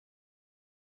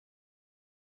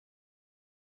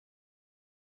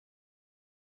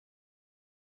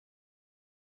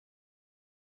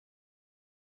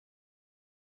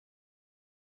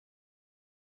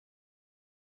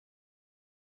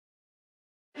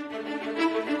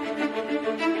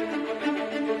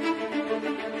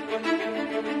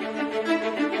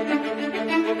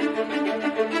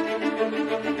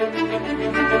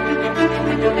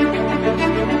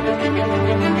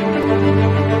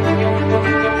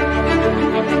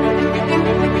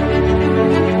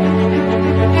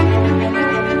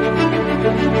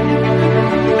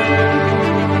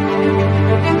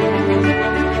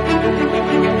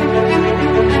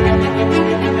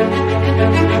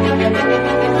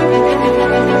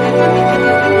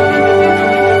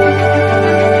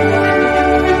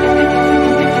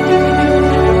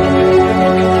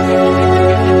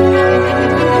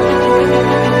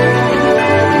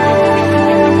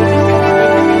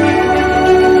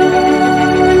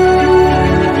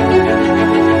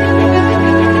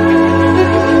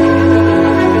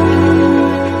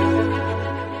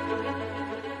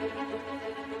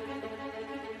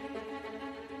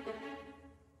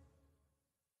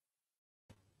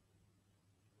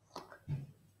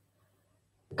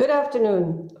Good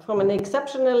afternoon from an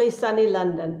exceptionally sunny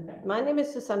London. My name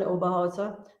is Susanne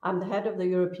Oberhauser. I'm the head of the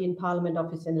European Parliament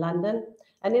office in London.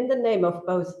 And in the name of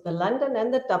both the London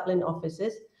and the Dublin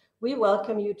offices, we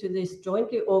welcome you to this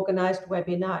jointly organized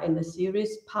webinar in the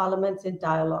series Parliaments in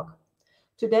Dialogue.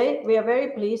 Today, we are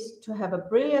very pleased to have a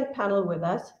brilliant panel with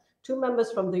us, two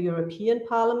members from the European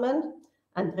Parliament,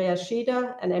 Andreas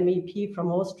SCHIEDER, an MEP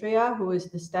from Austria, who is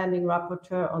the standing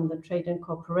rapporteur on the Trade and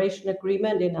Cooperation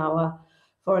Agreement in our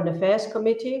Foreign Affairs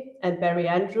Committee, and Barry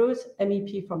Andrews,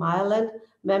 MEP from Ireland,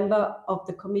 member of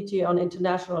the Committee on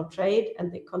International Trade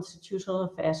and the Constitutional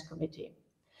Affairs Committee.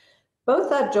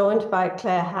 Both are joined by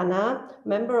Claire Hanna,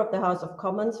 member of the House of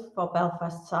Commons for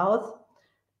Belfast South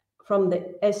from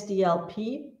the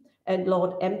SDLP, and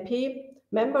Lord MP,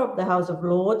 member of the House of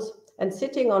Lords, and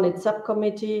sitting on its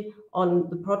subcommittee on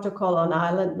the Protocol on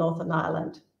Ireland, Northern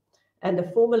Ireland, and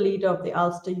a former leader of the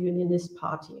Ulster Unionist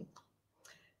Party.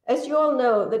 As you all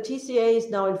know, the TCA is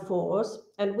now in force,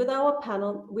 and with our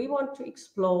panel, we want to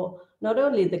explore not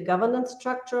only the governance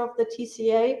structure of the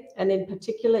TCA, and in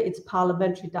particular its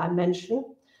parliamentary dimension,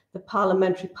 the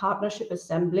Parliamentary Partnership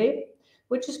Assembly,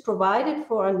 which is provided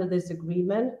for under this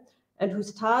agreement, and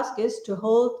whose task is to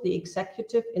hold the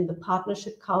executive in the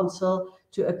Partnership Council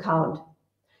to account.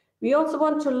 We also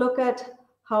want to look at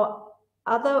how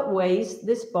other ways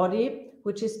this body,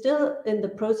 which is still in the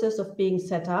process of being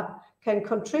set up, can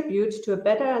contribute to a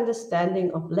better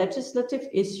understanding of legislative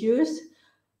issues,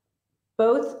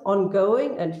 both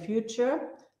ongoing and future,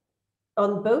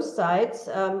 on both sides,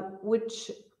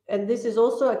 and this is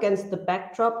also against the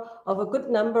backdrop of a good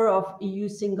number of EU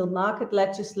single market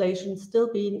legislation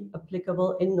still being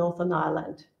applicable in Northern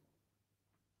Ireland.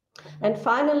 And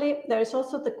finally, there is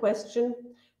also the question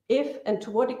if and to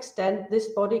what extent this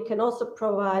body can also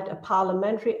provide a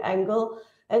parliamentary angle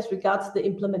as regards the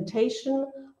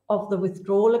implementation of the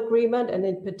withdrawal agreement, and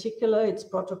in particular its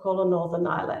protocol on Northern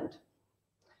Ireland.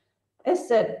 As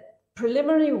said,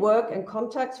 preliminary work and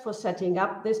contacts for setting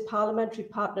up this Parliamentary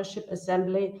Partnership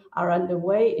Assembly are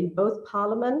underway in both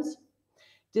parliaments.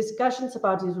 Discussions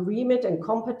about its remit and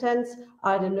competence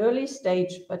are at an early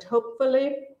stage, but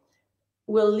hopefully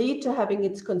will lead to having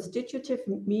its constitutive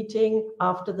meeting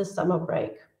after the summer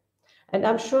break. And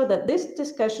I'm sure that this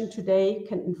discussion today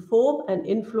can inform and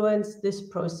influence this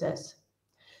process.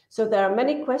 So there are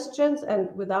many questions,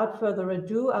 and without further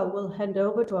ado, I will hand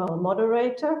over to our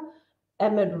moderator,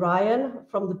 Emmet RYAN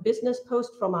from the Business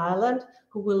Post from Ireland,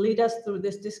 who will lead us through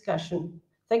this discussion.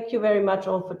 Thank you very much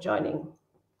all for joining.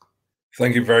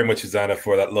 Thank you very much, Susanna,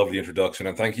 for that lovely introduction,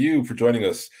 and thank you for joining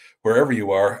us wherever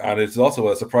you are. And it's also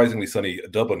a surprisingly sunny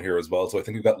Dublin here as well, so I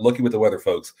think we got lucky with the weather,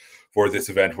 folks, for this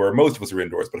event where most of us are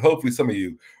indoors, but hopefully some of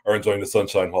you are enjoying the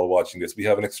sunshine while watching this. We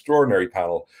have an extraordinary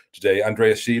panel today.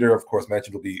 Andreas SCHIEDER, of course,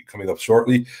 mentioned, will be coming up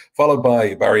shortly, followed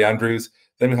by Barry Andrews.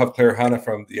 Then we'll have Claire Hanna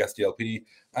from the SDLP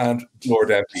and Lord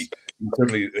MP.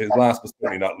 Certainly, last but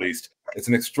certainly not least. It's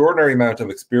an extraordinary amount of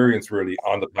experience really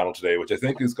on the panel today, which I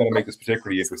think is going to make this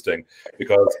particularly interesting,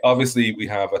 because obviously we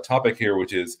have a topic here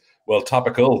which is, well,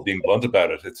 topical, being blunt about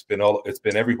it. It's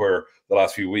been everywhere the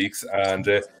last few weeks, and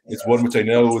it's one which I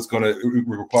know is going to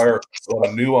require a lot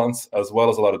of nuance as well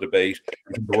as a lot of debate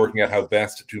in terms of working out how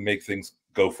best to make things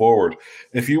go forward.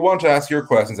 If you want to ask your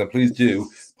questions, and please do,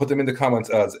 put them in the comments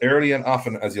as early and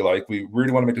often as you like. We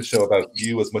really want to make this show about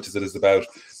you as much as it is about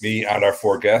me and our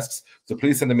four guests. So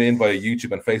please send them in via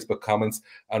YouTube and Facebook comments,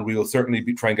 and we will certainly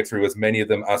be trying to get through as many of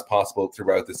them as possible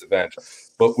throughout this event.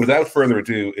 But without further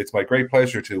ado, it's my great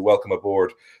pleasure to welcome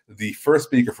aboard the first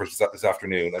speaker for this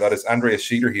afternoon, and that is Andreas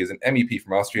SCHIEDER. He is an MEP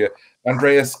from Austria.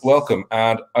 Andreas, welcome.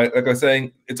 And like I was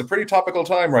saying, it's a pretty topical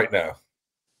time right now.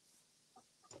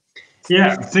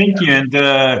 Yeah, thank you, and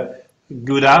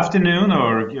good afternoon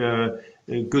or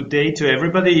good day to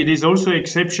everybody. It is also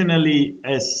exceptionally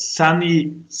a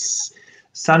sunny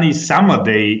summer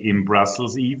day in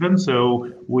Brussels even,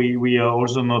 so we are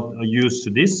also not used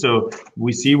to this. So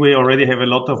we see we already have a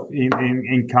lot of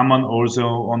in common also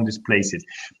on these places.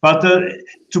 But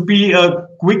to be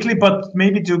quickly, but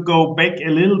maybe to go back a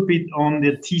little bit on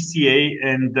the TCA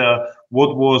and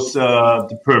what was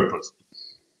the purpose.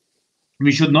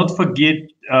 We should not forget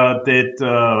that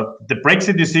the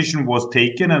Brexit decision was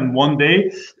taken, and one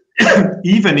day,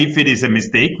 even if it is a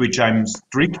mistake, which I'm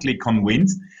strictly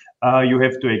convinced, you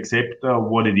have to accept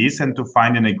what it is and to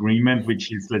find an agreement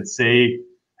which is, let's say,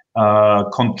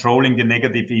 controlling the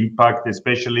negative impact,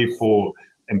 especially for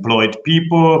employed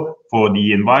people, for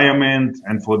the environment,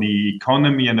 and for the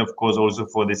economy, and of course also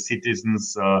for the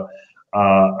citizens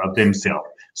themselves.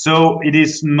 So it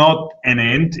is not an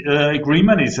end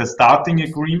agreement, it's a starting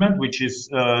agreement, which is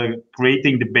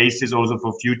creating the basis also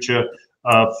for future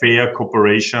fair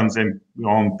cooperations and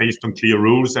based on clear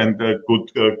rules and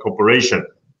good cooperation.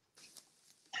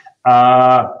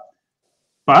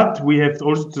 But we have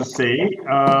also to say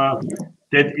that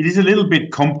it is a little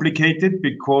bit complicated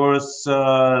because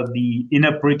the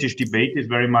inner British debate is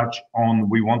very much on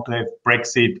we want to have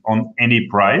Brexit on any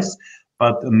price,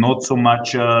 but not so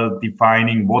much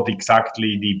defining what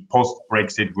exactly the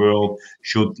post-Brexit world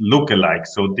should look like.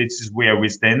 So this is where we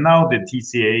stand now. The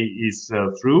TCA is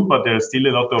through, but there are still a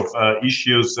lot of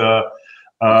issues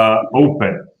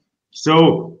open.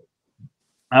 So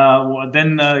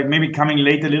then maybe coming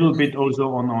late a little bit also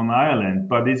on Ireland,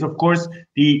 but it's of course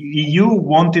the EU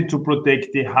wanted to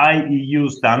protect the high EU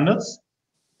standards,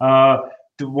 that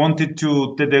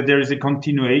there is a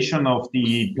continuation of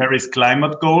the Paris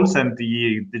climate goals and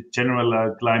the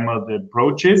general climate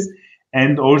approaches,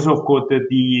 and also of course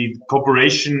the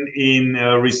cooperation in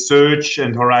research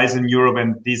and Horizon Europe,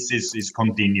 and this is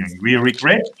continuing. We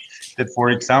regret that,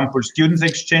 for example, students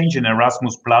exchange in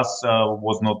Erasmus Plus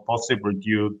was not possible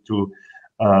due to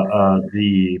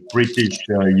the British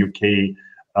UK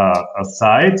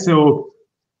side. So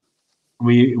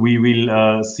we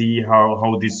will see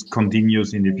how this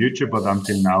continues in the future, but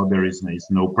until now there is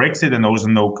no Brexit and also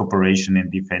no cooperation in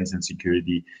defense and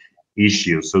security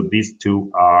issues. So these two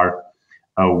are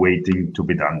waiting to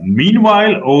be done.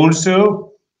 Meanwhile,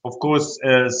 also, of course,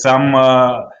 some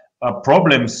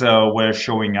problems were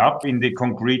showing up in the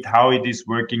concrete, how it is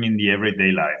working in the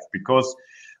everyday life, because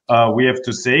we have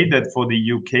to say that for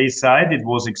the UK side, it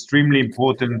was extremely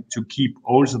important to keep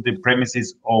also the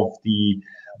premises of the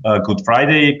Good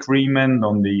Friday Agreement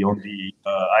on the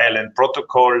Ireland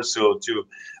Protocol, so to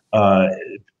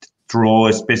draw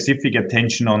a specific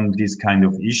attention on these kind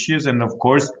of issues. And of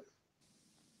course,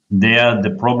 there the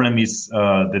problem is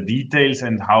the details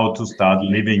and how to start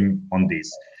living on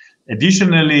this.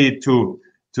 Additionally to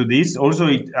this, also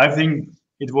I think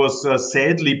it was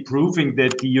sadly proving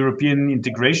that the European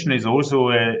integration is also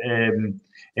a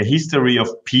history of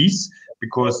peace,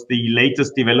 because the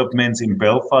latest developments in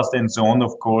Belfast and so on,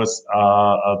 of course,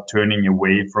 are turning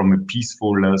away from a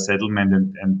peaceful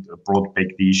settlement and brought back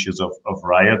the issues of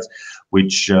riots,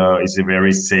 which is a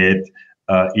very sad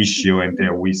issue. And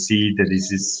there we see that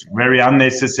this is very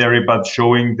unnecessary, but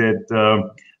showing that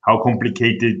how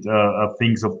complicated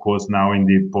things, of course, now in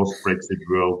the post-Brexit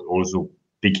world also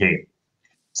became.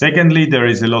 Secondly, there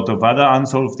is a lot of other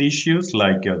unsolved issues,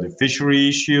 like the fishery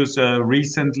issues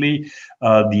recently,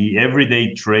 the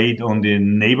everyday trade on the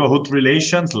neighborhood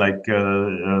relations, like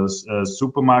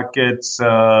supermarkets,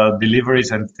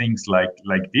 deliveries, and things like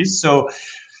this. So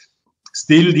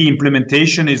still the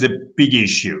implementation is a big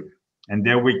issue. And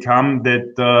there we come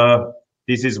that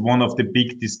this is one of the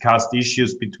big discussed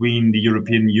issues between the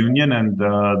European Union and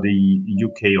the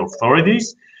UK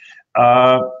authorities.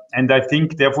 And I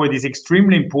think, therefore, it is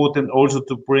extremely important also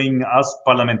to bring us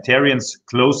parliamentarians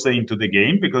closer into the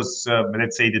game, because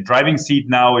let's say the driving seat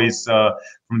now is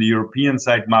from the European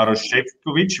side, Maroš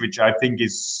Šefčovič, which I think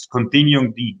is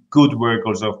continuing the good work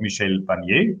also of Michel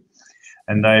Barnier.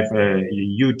 And I have a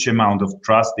huge amount of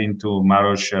trust into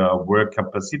Maroš's work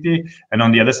capacity. And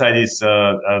on the other side is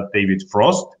David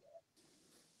Frost,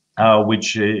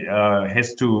 which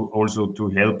has to also to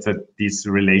help that these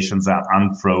relations are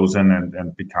unfrozen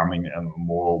and becoming a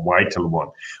more vital one,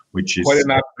 which is quite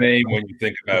an apt name when you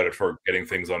think about it for getting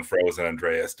things unfrozen,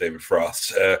 Andreas, David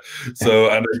Frost. So,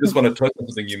 and I just want to touch on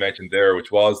something you mentioned there,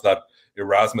 which was that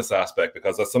Erasmus aspect,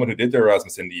 because as someone who did their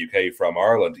Erasmus in the UK from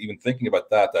Ireland, even thinking about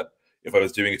that if I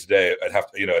was doing it today, I'd have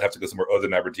to go somewhere other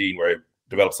than Aberdeen, where I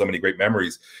developed so many great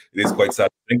memories. It is quite sad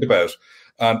to think about.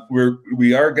 And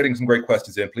we are getting some great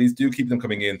questions in. Please do keep them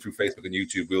coming in through Facebook and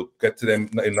YouTube. We'll get to them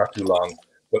in not too long.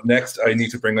 But next, I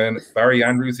need to bring in Barry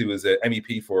Andrews, who is an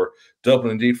MEP for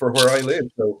Dublin, indeed, for where I live.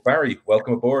 So, Barry,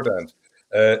 welcome aboard. And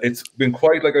it's been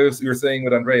quite, like you were saying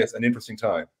with Andreas, an interesting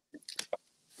time.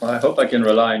 Well, I hope I can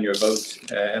rely on your vote,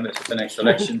 Emmet, at the next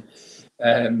election.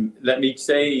 Let me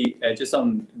say, just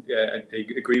on, I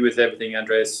agree with everything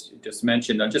Andreas just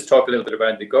mentioned. I'll just talk a little bit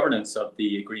about the governance of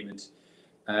the agreement.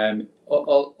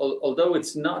 Although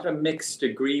it's not a mixed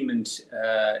agreement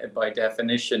by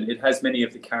definition, it has many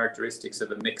of the characteristics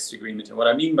of a mixed agreement. And what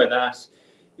I mean by that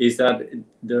is that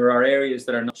there are areas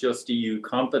that are not just EU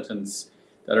competence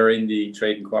that are in the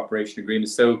trade and cooperation agreement.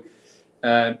 So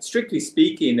strictly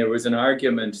speaking, there was an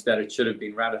argument that it should have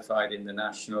been ratified in the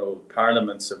national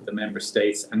parliaments of the member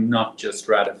states and not just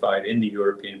ratified in the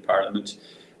European Parliament.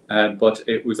 But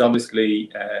it was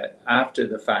obviously after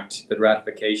the fact that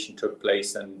ratification took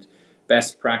place, and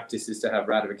best practice is to have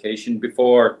ratification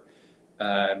before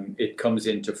it comes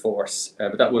into force.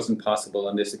 But that wasn't possible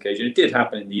on this occasion. It did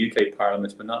happen in the UK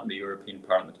Parliament, but not in the European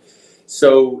Parliament.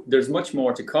 So there's much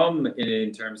more to come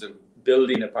in terms of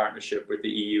building a partnership with the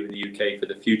EU and the UK for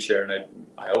the future. And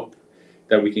I hope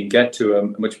that we can get to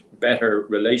a much better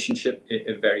relationship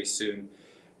very soon.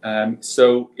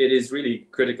 So it is really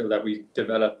critical that we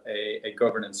develop a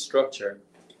governance structure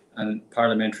and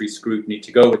parliamentary scrutiny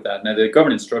to go with that. Now, the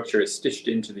governance structure is stitched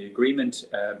into the agreement,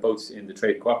 both in the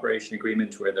Trade Cooperation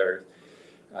Agreement, where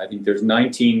I think there's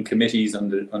 19 committees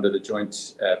under the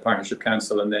Joint Partnership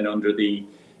Council, and then under the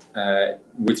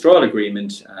Withdrawal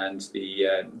Agreement and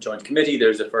the Joint Committee,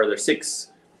 there's a further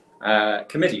 6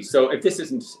 committees. So if this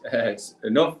isn't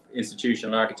enough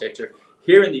institutional architecture,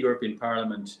 here in the European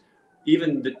Parliament,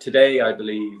 even today, I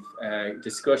believe,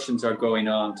 discussions are going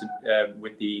on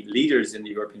with the leaders in the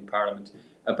European Parliament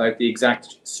about the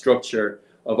exact structure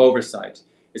of oversight.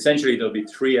 Essentially, there'll be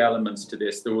 3 elements to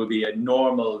this. There will be a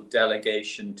normal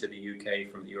delegation to the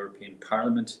UK from the European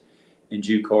Parliament in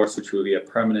due course, which will be a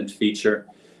permanent feature.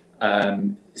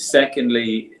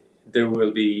 Secondly, there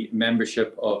will be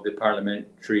membership of the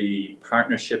Parliamentary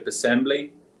Partnership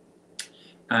Assembly.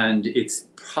 And it's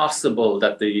possible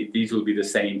that these will be the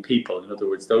same people. In other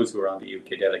words, those who are on the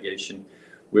UK delegation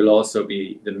will also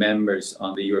be the members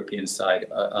on the European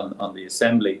side on the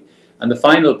Assembly. And the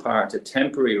final part, a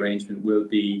temporary arrangement, will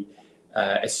be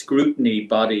a scrutiny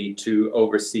body to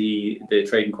oversee the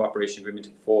Trade and Cooperation Agreement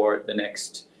for the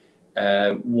next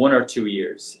 1 or 2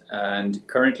 years. And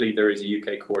currently there is a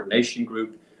UK coordination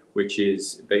group, which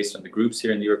is based on the groups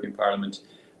here in the European Parliament,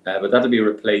 but that'll be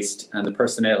replaced, and the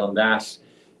personnel on that,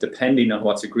 depending on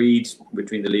what's agreed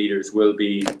between the leaders, will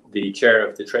be the chair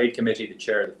of the Trade Committee, the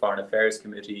chair of the Foreign Affairs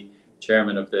Committee,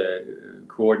 chairman of the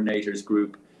coordinators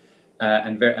group,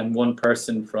 and 1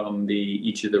 person from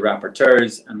each of the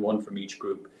rapporteurs and 1 from each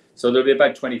group. So there'll be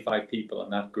about 25 people in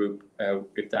that group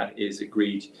if that is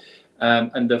agreed.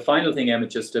 And the final thing, Emmet,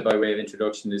 just by way of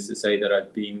introduction, is to say that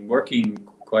I've been working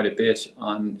quite a bit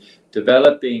on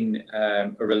developing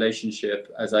a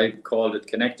relationship, as I've called it,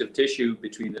 connective tissue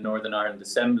between the Northern Ireland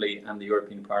Assembly and the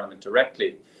European Parliament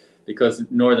directly, because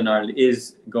Northern Ireland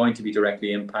is going to be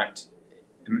directly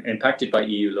impacted by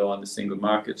EU law on the single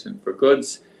market and for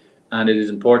goods. And it is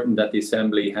important that the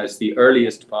Assembly has the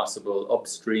earliest possible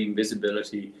upstream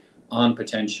visibility on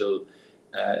potential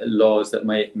laws that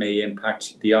may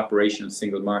impact the operation of the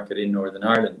single market in Northern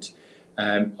Ireland.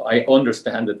 I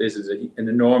understand that this is an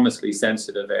enormously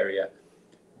sensitive area,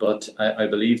 but I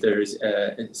believe there is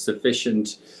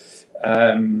sufficient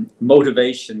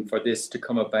motivation for this to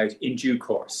come about in due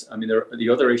course. I mean, the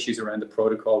other issues around the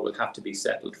protocol will have to be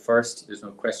settled first. There's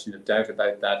no question of doubt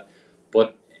about that.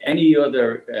 But any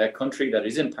other country that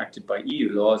is impacted by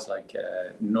EU laws, like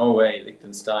Norway,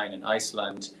 Liechtenstein, and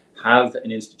Iceland, have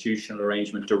an institutional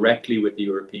arrangement directly with the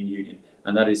European Union,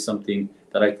 and that is something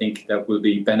that I think that will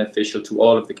be beneficial to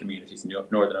all of the communities in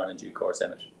Northern Ireland in due course,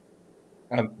 Emmet.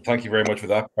 And thank you very much for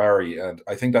that, Barry. And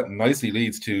I think that nicely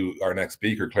leads to our next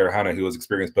speaker, Claire Hanna, who has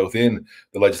experience both in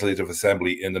the Legislative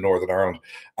Assembly in the Northern Ireland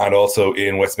and also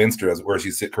in Westminster, where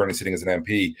she's currently sitting as an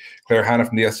MP. Claire Hanna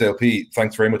from the SLP,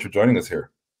 thanks very much for joining us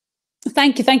here.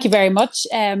 Thank you very much.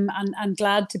 I'm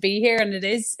glad to be here, and it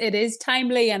is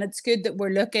timely, and it's good that we're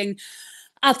looking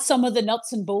at some of the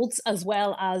nuts and bolts as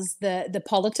well as the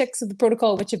politics of the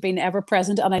protocol, which have been ever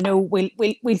present. And I know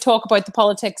we'll talk about the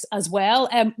politics as well.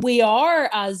 We are,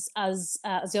 as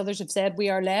the others have said, we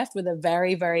are left with a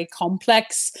very, very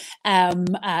complex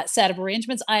set of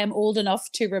arrangements. I am old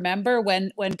enough to remember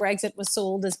when Brexit was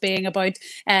sold as being about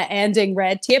ending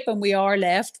red tape, and we are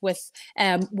left with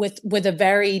a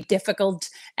very difficult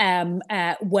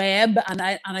web, and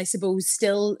I suppose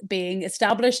still being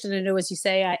established. And I know, as you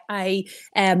say, I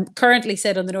currently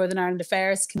sit on the Northern Ireland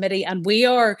Affairs Committee, and we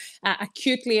are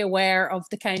acutely aware of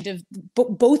the kind of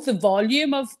both the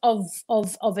volume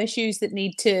of issues that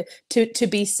need to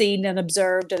be seen and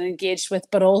observed and engaged with,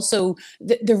 but also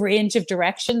the range of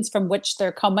directions from which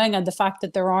they're coming, and the fact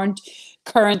that there aren't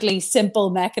currently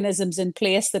simple mechanisms in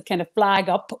place that kind of flag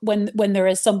up when there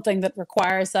is something that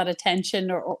requires that attention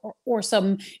or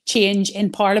some change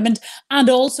in Parliament, and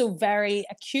also very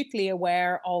acutely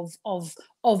aware of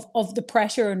the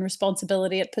pressure and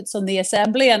responsibility it puts on the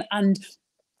Assembly. And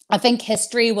I think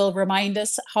history will remind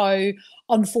us how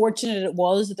unfortunate it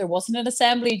was that there wasn't an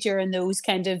Assembly during those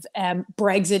kind of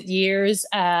Brexit years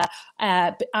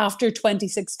after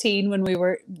 2016, when we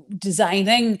were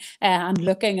designing and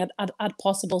looking at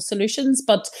possible solutions.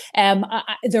 But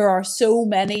there are so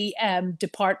many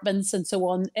departments and so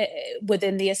on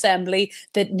within the Assembly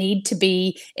that need to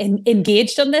be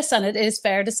engaged on this. And it is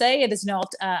fair to say it is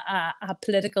not a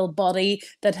political body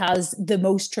that has the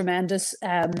most tremendous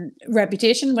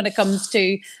reputation when it comes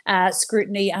to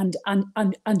scrutiny and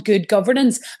good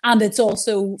governance. And it's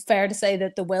also fair to say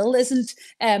that the will isn't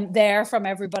there from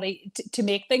everybody to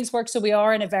make things work. So we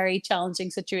are in a very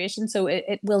challenging situation. So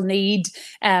it will need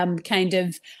kind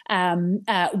of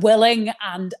willing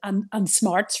and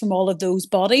smarts from all of those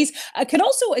bodies. I can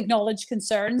also acknowledge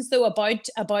concerns, though, about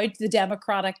the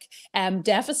democratic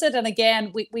deficit. And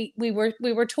again, we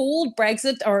were told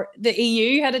Brexit, or the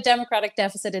EU had a democratic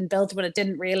deficit inbuilt when it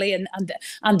didn't really, and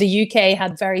the UK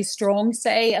had very strong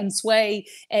say and sway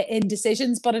in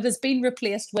decisions, but it has been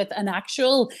replaced with an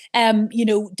actual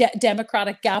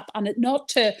democratic gap. And not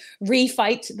to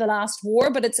refight the last war,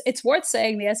 but it's worth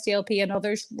saying the SDLP and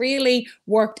others really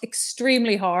worked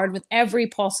extremely hard with every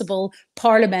possible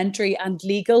parliamentary and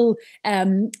legal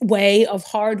way of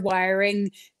hardwiring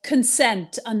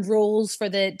consent and roles for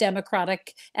the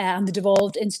democratic and the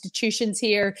devolved institutions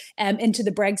here into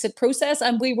the Brexit process,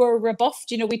 and we were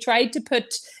rebuffed. We tried to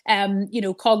put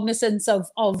cognizance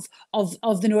of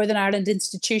the Northern Ireland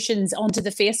institutions onto the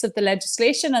face of the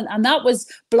legislation, and that was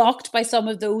blocked by some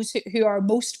of those who are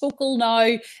most vocal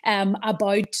now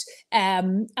about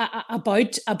the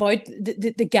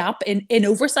gap in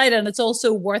oversight. And it's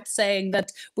also worth saying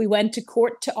that we went to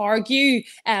court to argue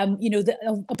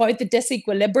about the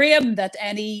disequilibrium that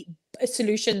any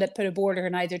solution that put a border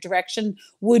in either direction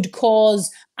would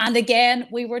cause. And again,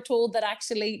 we were told that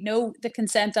actually, no, the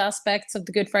consent aspects of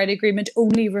the Good Friday Agreement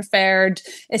only referred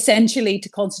essentially to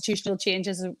constitutional change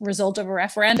as a result of a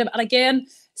referendum. And again,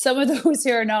 some of those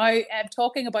who are now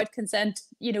talking about consent,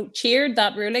 cheered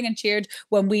that ruling and cheered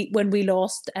when we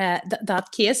lost that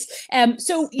case.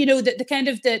 So, the kind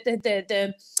of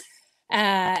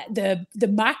the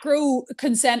macro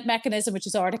consent mechanism, which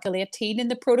is Article 18 in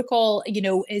the protocol,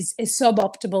 is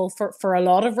suboptimal for a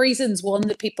lot of reasons. One,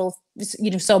 that people,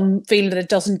 some feel that it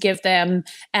doesn't give them,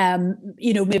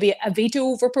 maybe a veto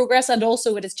over progress, and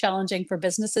also it is challenging for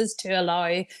businesses to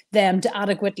allow them to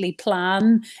adequately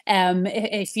plan.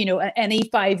 If any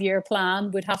 5-year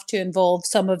plan would have to involve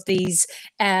some of these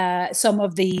potential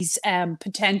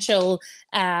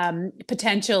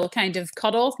kind of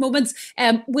cutoff moments.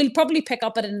 We'll probably pick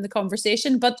up it in the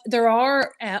conversation, but there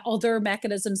are other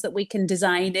mechanisms that we can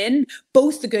design in.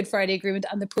 Both the Good Friday Agreement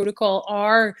and the protocol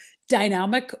are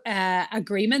dynamic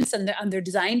agreements, and they're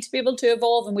designed to be able to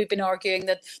evolve. And we've been arguing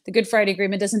that the Good Friday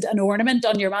Agreement isn't an ornament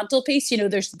on your mantelpiece.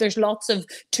 There's lots of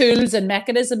tools and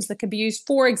mechanisms that can be used.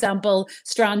 For example,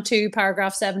 Strand 2,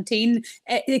 paragraph 17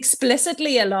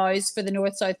 explicitly allows for the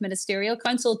North-South Ministerial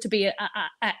Council to be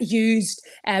used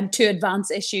to advance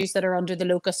issues that are under the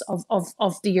locus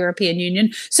of the European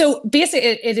Union. So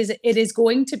basically, it is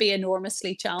going to be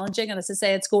enormously challenging, and as I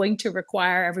say, it's going to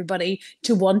require everybody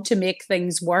to want to make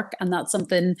things work. And that's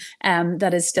something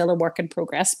that is still a work in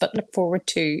progress, but look forward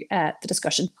to the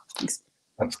discussion. Thanks.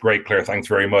 That's great, Claire. Thanks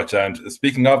very much. And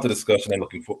speaking of the discussion, I'm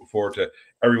looking forward to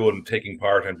everyone taking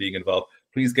part and being involved.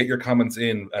 Please get your comments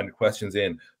in and questions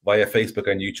in via Facebook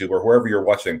and YouTube or wherever you're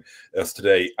watching us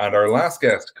today. And our last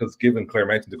guest, because given Claire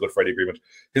mentioned the Good Friday Agreement,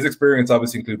 his experience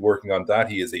obviously includes working on that.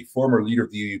 He is a former leader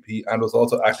of the UUP and was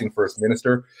also acting First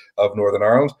Minister of Northern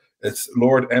Ireland. It's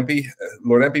Lord EMPEY.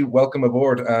 Lord EMPEY, welcome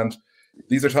aboard. And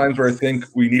These are times where I think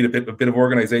we need a bit of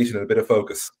organization and a bit of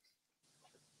focus.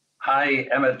 Hi,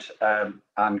 Emmet,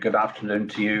 and good afternoon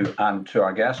to you and to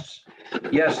our guests.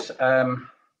 Yes,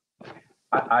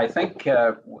 I think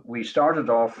we started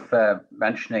off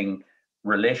mentioning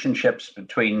relationships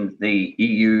between the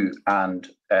EU and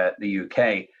the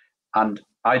UK, and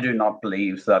I do not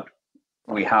believe that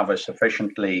we have a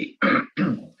sufficiently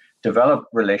developed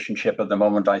relationship at the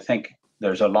moment. I think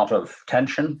there's a lot of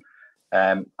tension,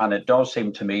 and it does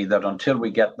seem to me that until we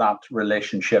get that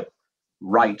relationship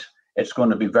right, it's going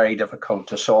to be very difficult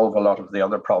to solve a lot of the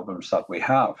other problems that we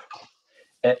have.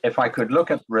 If I could look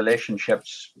at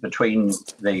relationships between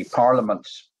the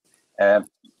parliaments,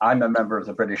 I'm a member of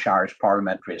the British Irish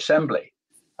Parliamentary Assembly,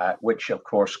 which of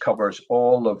course covers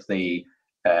all of the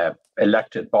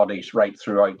elected bodies right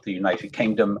throughout the United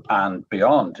Kingdom and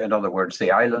beyond. In other words,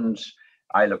 the islands,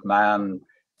 Isle of Man,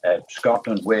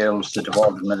 Scotland, Wales, the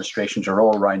devolved administrations are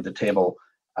all around the table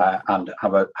and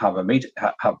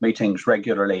have meetings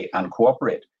regularly and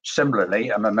cooperate.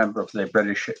 Similarly, I'm a member of the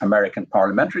British American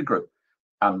Parliamentary Group,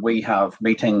 and we have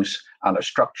meetings and a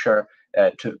structure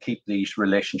to keep these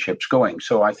relationships going.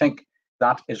 So I think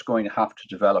that is going to have to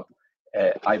develop,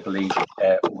 I believe,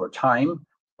 over time.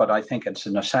 But I think it's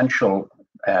an essential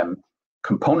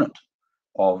component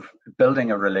of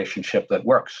building a relationship that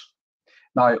works.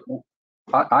 Now,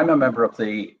 I'm a member of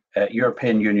the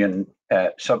European Union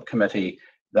subcommittee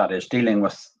that is dealing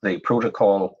with the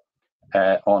protocol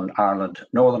on Ireland,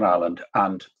 Northern Ireland,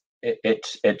 and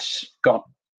it's got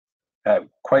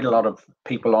quite a lot of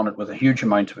people on it with a huge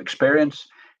amount of experience.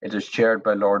 It is chaired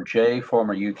by Lord Jay,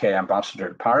 former UK ambassador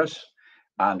to Paris,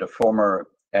 and a former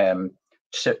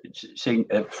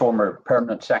former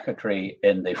permanent secretary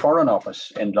in the Foreign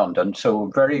Office in London. So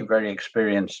very, very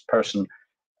experienced person,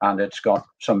 and it's got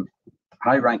some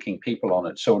high-ranking people on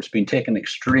it. So it's been taken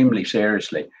extremely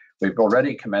seriously. We've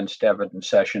already commenced evidence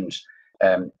sessions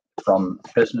from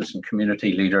business and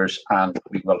community leaders, and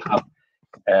we will have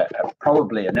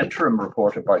probably an interim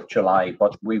report about July,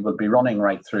 but we will be running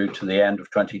right through to the end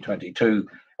of 2022,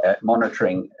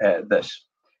 monitoring this.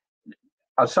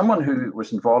 As someone who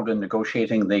was involved in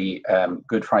negotiating the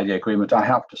Good Friday Agreement, I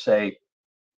have to say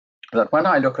that when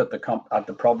I look at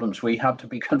the problems we had to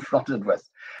be confronted with,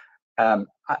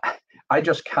 I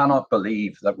just cannot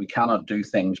believe that we cannot do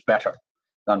things better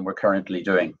than we're currently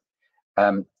doing.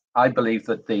 I believe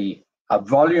that a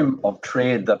volume of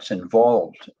trade that's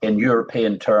involved in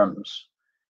European terms,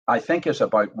 I think is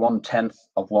about 1/10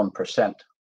 of 1%.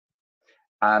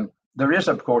 There is,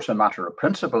 of course, a matter of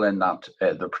principle in that,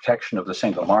 the protection of the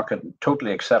single market, and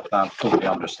totally accept that, totally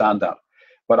understand that.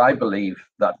 But I believe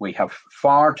that we have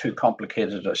far too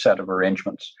complicated a set of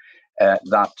arrangements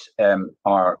that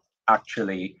are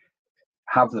actually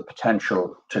have the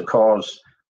potential to cause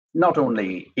not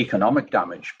only economic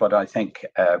damage, but I think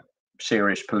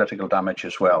serious political damage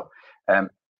as well.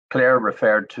 Claire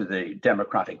referred to the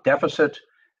democratic deficit.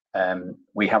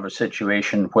 We have a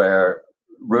situation where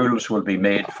rules will be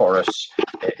made for us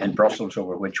in Brussels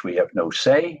over which we have no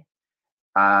say.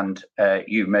 And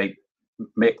you may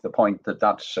make the point that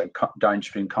that's a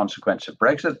downstream consequence of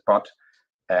Brexit, but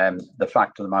the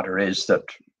fact of the matter is that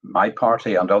my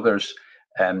party and others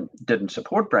didn't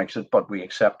support Brexit, but we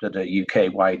accepted a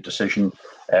UK-wide decision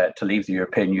to leave the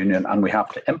European Union, and we have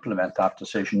to implement that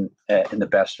decision in the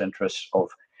best interests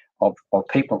of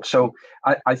people. So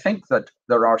I think that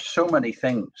there are so many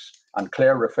things, and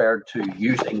Claire referred to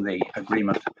using the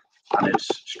agreement and its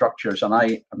structures, and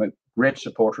I am a great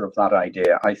supporter of that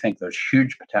idea. I think there's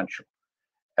huge potential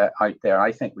out there.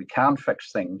 I think we can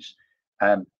fix things,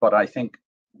 but I think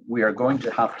we are going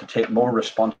to have to take more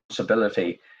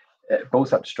responsibility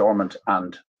both at Stormont,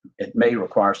 and it may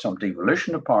require some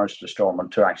devolution of powers to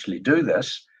Stormont to actually do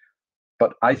this,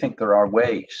 but I think there are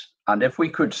ways. And if we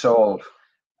could solve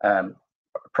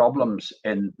problems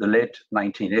in the late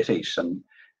 1980s, and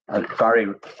Barry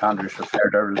Andrews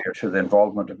referred earlier to the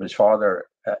involvement of his father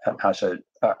as an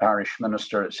Irish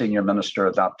minister, senior minister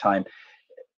at that time,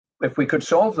 if we could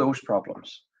solve those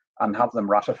problems and have them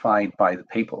ratified by the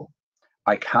people,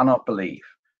 I cannot believe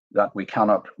that we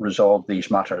cannot resolve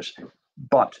these matters.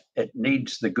 But it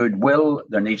needs the goodwill.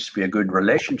 There needs to be a good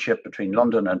relationship between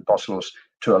London and Brussels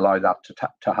to allow that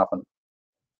to happen.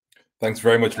 Thanks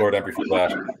very much, Lord Emprey, for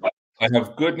that. I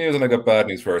have good news and I got bad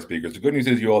news for our speakers. The good news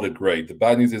is you all did great. The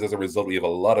bad news is, as a result, we have a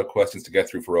lot of questions to get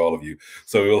through for all of you.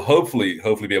 So we will hopefully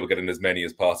be able to get in as many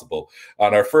as possible.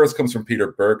 And our first comes from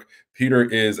Peter Burke. Peter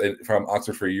is from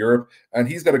Oxford for Europe, and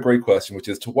he's got a great question, which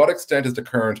is, to what extent is the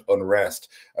current unrest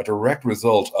a direct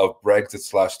result of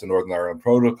Brexit / the Northern Ireland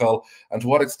Protocol? And to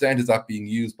what extent is that being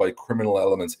used by criminal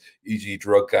elements, e.g.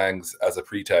 drug gangs, as a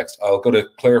pretext? I'll go to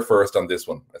Claire first on this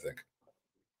one, I think.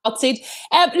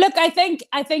 Look, I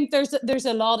think there's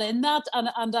a lot in that, and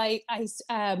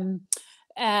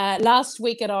last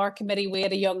week at our committee we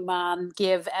had a young man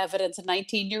give evidence, a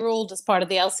 19-year-old, as part of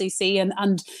the LCC,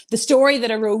 and the story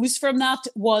that arose from that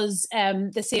was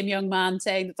the same young man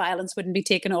saying that violence wouldn't be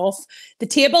taken off the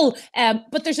table.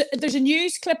 But there's a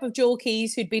news clip of Joel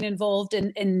Keys, who'd been involved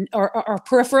in or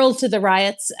peripheral to the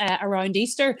riots around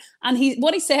Easter, and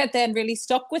what he said then really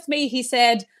stuck with me. He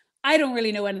said, I don't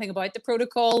really know anything about the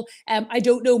protocol. I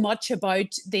don't know much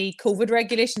about the COVID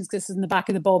regulations, because this is in the back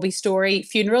of the Bobby Story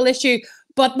funeral issue.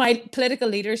 But my political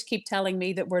leaders keep telling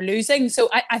me that we're losing. So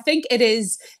I think it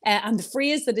is, and the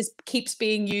phrase that keeps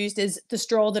being used is the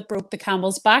straw that broke the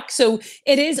camel's back. So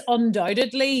it is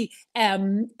undoubtedly,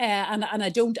 and I'm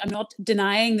not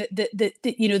denying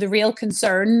the real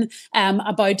concern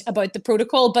about the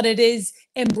protocol, but it is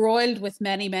embroiled with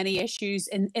many issues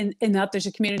in that there's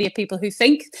a community of people who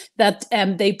think that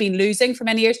they've been losing for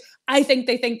many years. I think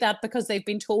they think that because they've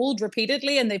been told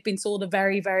repeatedly, and they've been sold a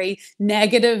very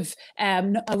negative, I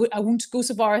won't go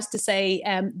so far as to say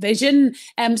vision.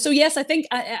 So yes, I think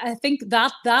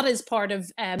that is part of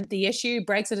the issue.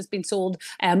 Brexit has been sold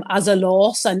as a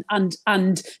loss, and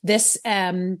this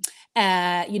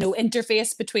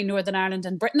interface between Northern Ireland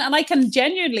and Britain. And I can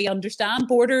genuinely understand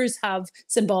borders have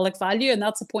symbolic value, and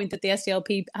that's a point that the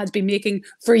SDLP has been making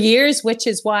for years, which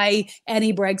is why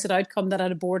any Brexit outcome that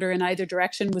had a border in either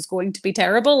direction was going to be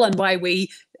terrible, and why we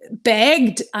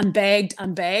begged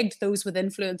those with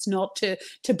influence not to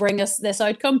bring us this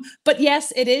outcome. But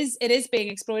yes, it is being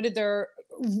exploited. There are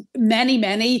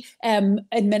many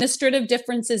administrative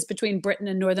differences between Britain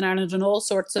and Northern Ireland on all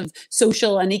sorts of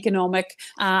social and economic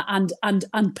and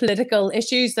political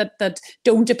issues that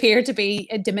don't appear to be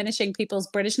diminishing people's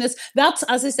Britishness. That's,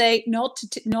 as I say, not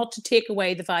to take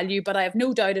away the value, but I have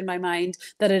no doubt in my mind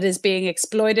that it is being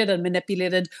exploited and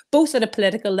manipulated, both at a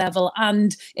political level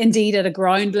and indeed at a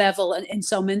ground level, and in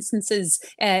some instances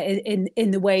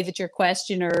in the way that your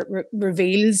questioner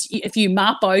reveals. If you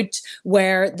map out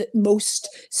where most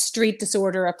street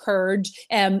disorder occurred,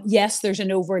 yes, there's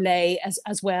an overlay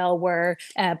as well where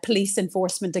police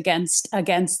enforcement against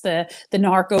the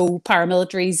narco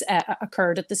paramilitaries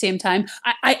occurred at the same time.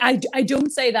 I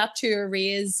don't say that to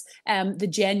erase the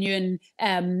genuine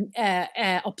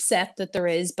upset that there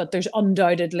is, but there's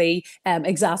undoubtedly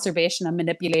exacerbation and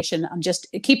manipulation. And just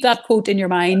keep that quote in your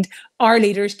mind. Our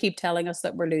leaders keep telling us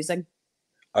that we're losing.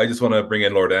 I just want to bring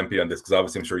in Lord MP on this, because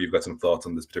obviously I'm sure you've got some thoughts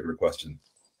on this particular question.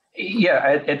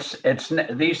 Yeah, it's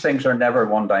these things are never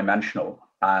one-dimensional,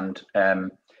 and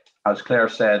as Claire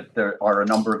said, there are a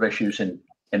number of issues.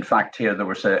 In fact, here there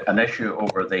was an issue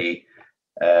over the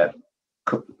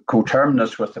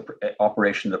coterminous with the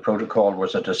operation of the protocol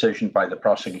was a decision by the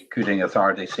prosecuting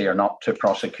authorities here not to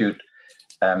prosecute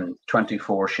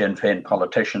 24 Sinn Féin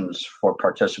politicians for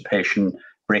participation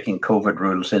breaking COVID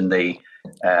rules in the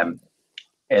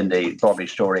Bobby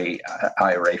Story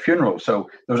IRA funeral. So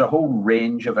there's a whole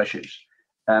range of issues.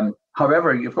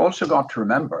 However, you've also got to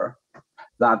remember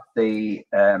that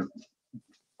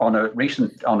on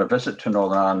a visit to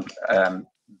Northern Ireland,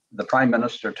 the Prime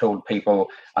Minister told people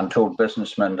and told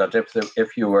businessmen that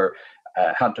if you were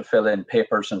had to fill in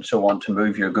papers and so on to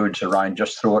move your goods around,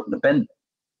 just throw it in the bin.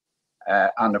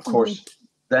 And of course,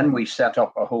 then we set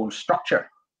up a whole structure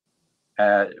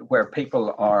where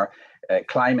people are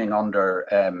climbing under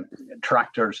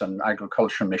tractors and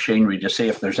agricultural machinery to see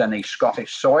if there's any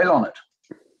Scottish soil on it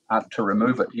to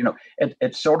remove it. You know,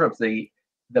 it's sort of the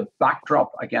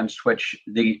backdrop against which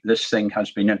this thing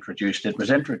has been introduced. It was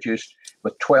introduced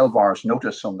with 12 hours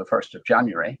notice on the 1st of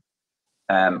January,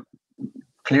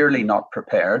 clearly not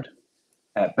prepared.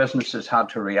 Businesses had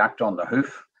to react on the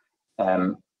hoof.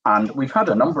 And we've had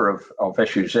a number of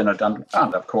issues in it. And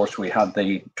of course, we had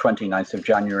the 29th of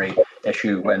January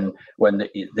issue when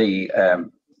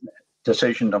the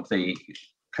decision of the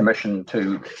Commission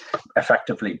to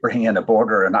effectively bring in a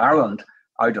border in Ireland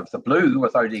out of the blue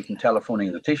without even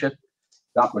telephoning the Taoiseach,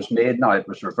 that was made. Now it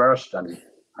was reversed, and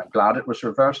I'm glad it was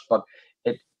reversed, but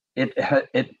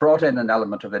it brought in an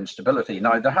element of instability.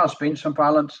 Now there has been some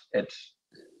violence. It's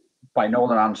by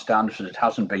Northern Ireland standards, it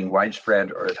hasn't been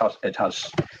widespread, or it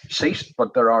has ceased,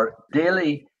 but there are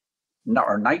daily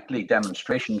or nightly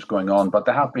demonstrations going on, but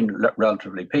they have been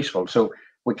relatively peaceful. So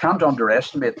we can't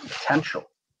underestimate the potential,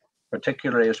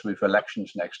 particularly as we've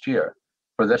elections next year,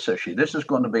 for this issue. This is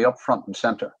going to be up front and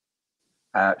center.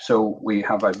 So we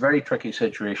have a very tricky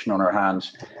situation on our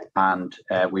hands, and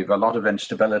we have a lot of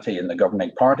instability in the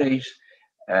governing parties.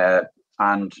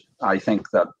 And I think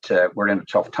that we're in a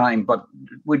tough time, but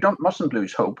we mustn't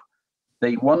lose hope.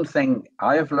 The one thing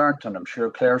I have learned, and I'm sure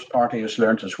Claire's party has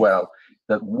learned as well,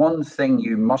 that one thing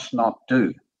you must not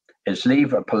do is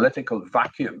leave a political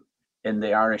vacuum in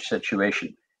the Irish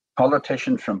situation.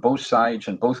 Politicians from both sides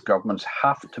and both governments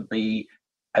have to be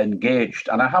engaged.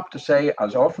 And I have to say,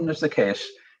 as often is the case,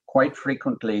 quite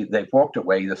frequently they've walked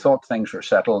away, they thought things were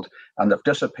settled, and they've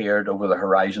disappeared over the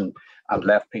horizon and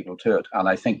left people to it. And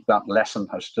I think that lesson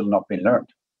has still not been learned.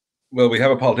 Well, we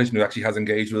have a politician who actually has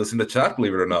engaged with us in the chat,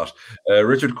 believe it or not.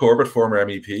 Richard Corbett, former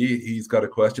MEP, he's got a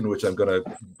question which I'm going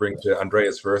to bring to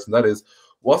Andreas first, and that is,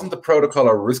 wasn't the protocol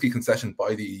a risky concession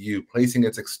by the EU, placing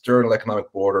its external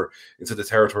economic border into the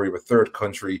territory of a third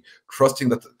country, trusting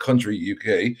that the country,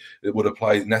 UK, it would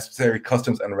apply necessary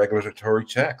customs and regulatory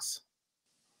checks?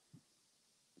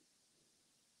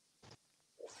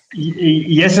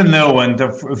 Yes and no. And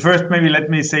first, maybe let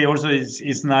me say also,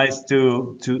 it's nice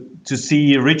to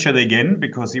see Richard again,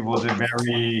 because he was a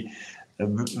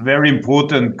very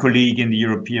important colleague in the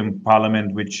European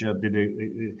Parliament, which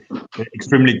did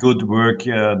extremely good work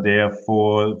there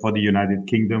for the United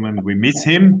Kingdom, and we miss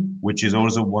him, which is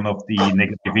also one of the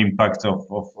negative impacts of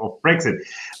Brexit.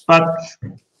 But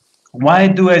why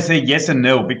do I say yes and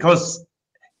no? Because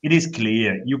it is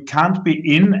clear you can't be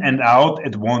in and out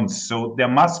at once, so there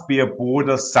must be a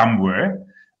border somewhere.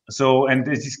 So, and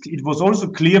it was also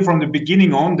clear from the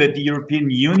beginning on that the European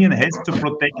Union has to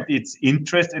protect its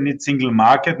interest and its single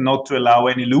market, not to allow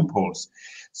any loopholes.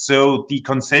 So the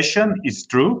concession is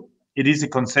true. It is a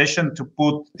concession to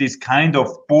put this kind of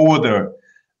border,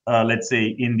 let's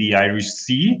say, in the Irish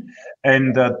Sea,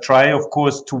 and try, of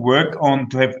course, to work on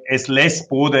to have as less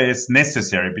border as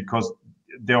necessary, because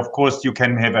there, of course, you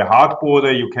can have a hard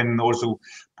border. You can also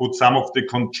put some of the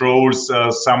controls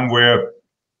somewhere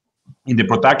in the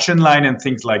production line and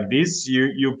things like this.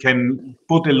 You can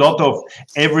put a lot of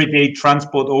everyday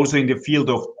transport also in the field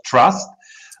of trust.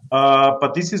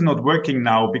 But this is not working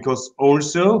now, because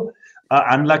also,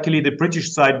 unluckily, the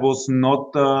British side was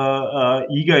not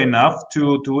eager enough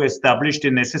to establish the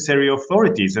necessary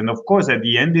authorities. And of course, at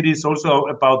the end, it is also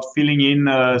about filling in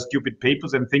stupid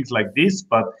papers and things like this.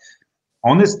 But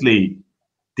honestly,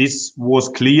 this was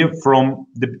clear from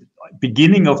the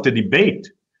beginning of the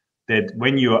debate, that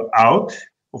when you're out,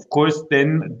 of course,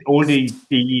 then all the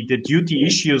duty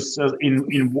issues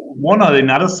in one or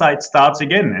another side starts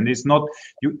again. And it's not,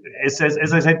 as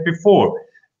I said before,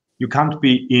 you can't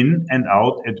be in and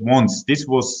out at once. This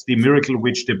was the miracle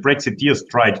which the Brexiteers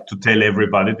tried to tell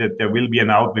everybody, that there will be an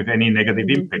out with any negative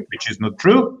impact, which is not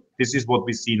true. This is what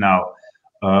we see now.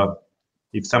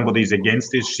 If somebody is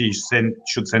against this, she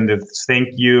should send a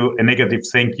negative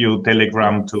thank you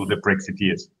telegram to the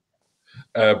Brexiteers.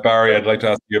 Barry, I'd like to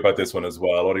ask you about this one as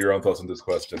well. What are your own thoughts on this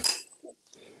question?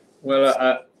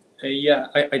 Well, yeah,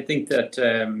 I think that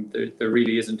there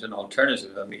really isn't an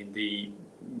alternative. I mean, the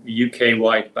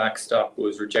UK-wide backstop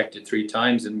was rejected 3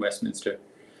 times in Westminster,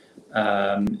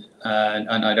 and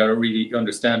I don't really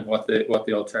understand what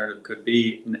the alternative could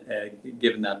be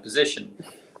given that position.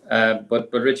 But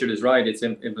Richard is right. Its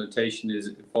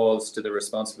implementation falls to the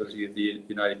responsibility of the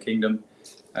United Kingdom.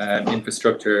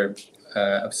 Infrastructure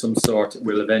of some sort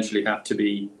will eventually have to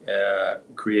be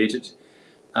created,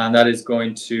 and that is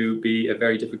going to be a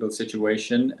very difficult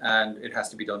situation, and it has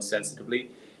to be done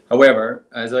sensitively. However,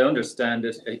 as I understand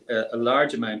it, a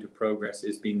large amount of progress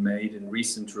is being made, and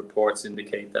recent reports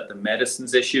indicate that the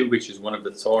medicines issue, which is one of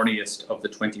the thorniest of the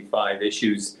 25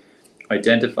 issues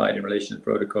identified in relation to the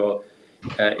protocol,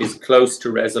 is close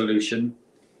to resolution.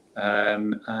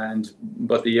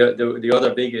 But the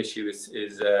other big issue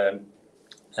is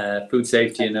food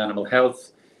safety and animal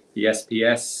health, the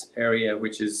SPS area,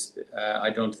 which is I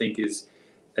don't think is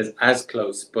as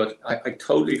close. But I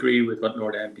totally agree with what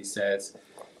Lord MP says.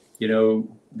 You know,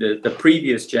 the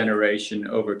previous generation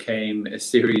overcame a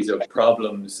series of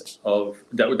problems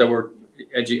that were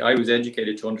I was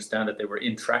educated to understand that they were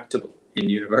intractable in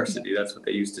university. That's what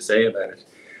they used to say about it.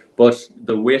 But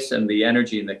the wit and the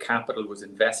energy and the capital was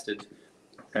invested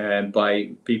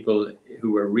by people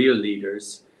who were real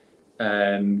leaders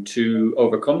to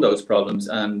overcome those problems.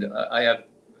 And I have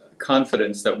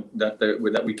confidence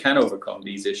that we can overcome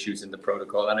these issues in the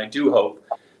protocol. And I do hope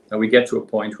that we get to a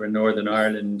point where Northern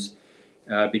Ireland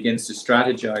begins to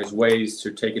strategize ways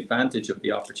to take advantage of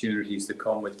the opportunities that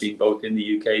come with being both in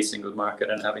the UK single market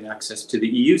and having access to the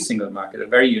EU single market, a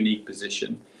very unique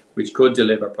position, which could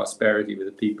deliver prosperity with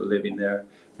the people living there,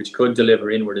 which could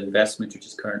deliver inward investment, which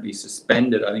is currently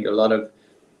suspended. I think a lot of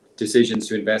decisions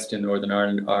to invest in Northern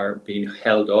Ireland are being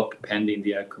held up pending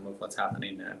the outcome of what's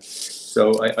happening now.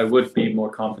 So I would be more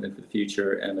confident for the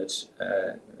future, Emmet,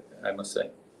 I must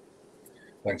say.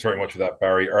 Thanks very much for that,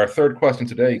 Barry. Our third question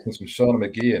today comes from Shauna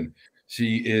McGeehan.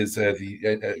 She is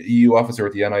the EU officer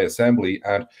at the NI Assembly,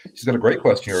 and she's got a great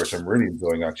question here, which I'm really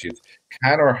enjoying, actually. It's,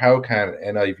 can or how can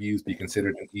NI views be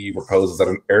considered in EU proposals at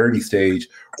an early stage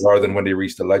rather than when they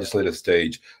reach the legislative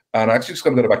stage? And I'm actually just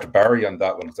going to go back to Barry on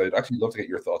that one, because I'd actually love to get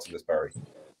your thoughts on this, Barry.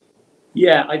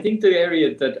 Yeah, I think the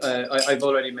area that I've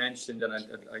already mentioned, and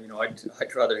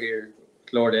I'd rather hear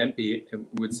Lord MP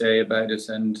would say about it,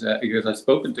 and because I've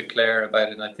spoken to Claire about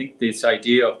it, and I think this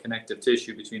idea of connective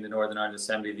tissue between the Northern Ireland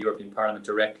Assembly and the European Parliament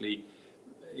directly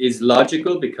is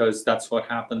logical, because that's what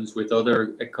happens with other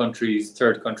countries,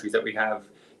 third countries that we have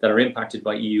that are impacted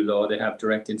by EU law. They have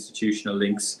direct institutional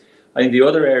links. I think the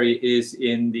other area is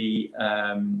in the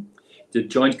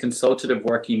Joint Consultative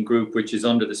Working Group, which is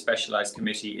under the Specialised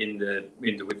Committee in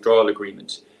the Withdrawal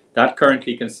Agreement. That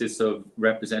currently consists of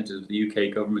representatives of the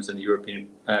UK governments and the European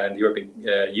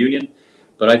Union.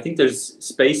 But I think there's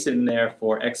space in there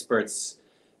for experts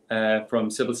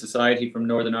from civil society, from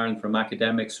Northern Ireland, from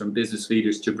academics, from business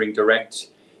leaders to bring direct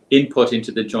input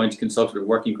into the Joint Consultative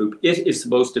Working Group. It is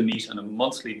supposed to meet on a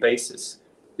monthly basis.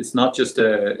 It's not just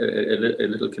a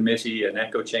little committee, an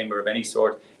echo chamber of any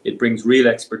sort. It brings real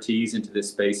expertise into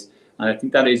this space. And I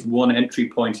think that is one entry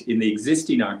point in the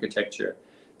existing architecture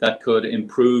that could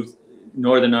improve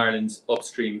Northern Ireland's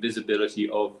upstream visibility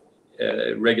of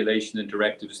regulation and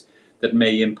directives that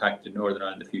may impact Northern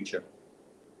Ireland in the future.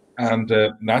 And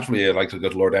naturally, I'd like to go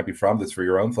to Lord MP from this for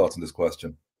your own thoughts on this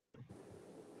question.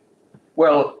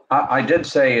 Well, I did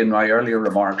say in my earlier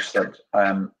remarks that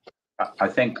I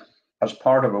think as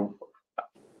part of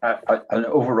an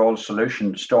overall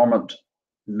solution, Stormont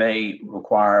may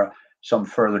require some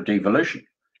further devolution,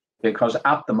 because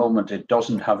at the moment it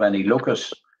doesn't have any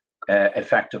locus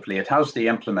effectively. It has the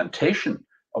implementation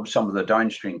of some of the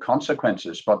downstream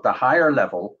consequences, but the higher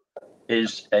level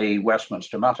is a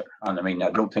Westminster matter. And I mean, I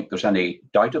don't think there's any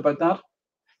doubt about that.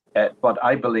 But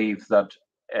I believe that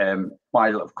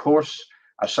while, of course,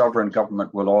 a sovereign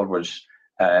government will always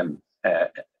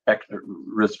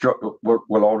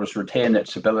retain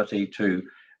its ability to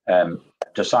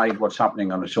decide what's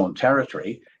happening on its own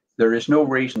territory, there is no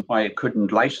reason why it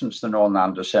couldn't license the Northern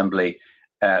Ireland Assembly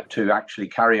to actually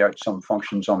carry out some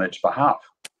functions on its behalf.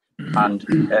 And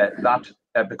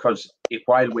because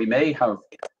while we may have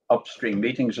upstream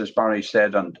meetings, as Barry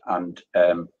said, and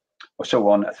so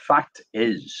on, the fact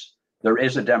is there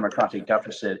is a democratic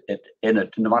deficit in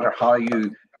it, no matter how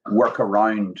you work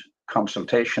around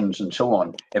consultations and so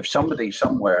on. If somebody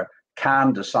somewhere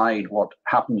can decide what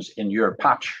happens in your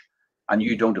patch and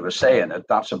you don't have a say in it,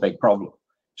 that's a big problem.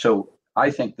 So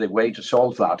I think the way to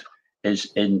solve that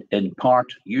is in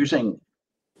part using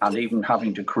and even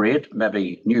having to create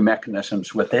maybe new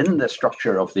mechanisms within the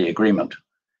structure of the agreement,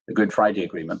 the Good Friday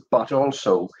Agreement, but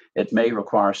also it may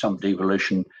require some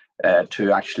devolution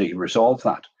to actually resolve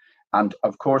that. And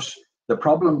of course, the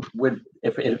problem with,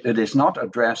 if it is not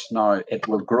addressed now, it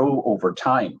will grow over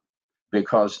time,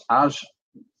 because as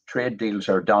trade deals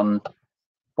are done,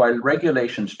 while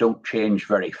regulations don't change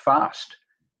very fast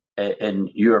in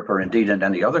Europe or indeed in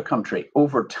any other country,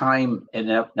 over time,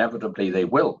 inevitably they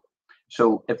will.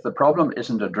 So if the problem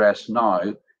isn't addressed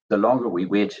now, the longer we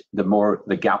wait, the more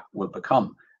the gap will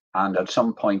become. And at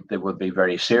some point, they will be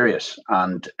very serious.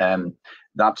 And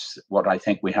that's what I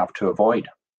think we have to avoid.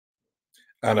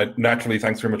 And naturally,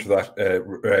 thanks very much for that,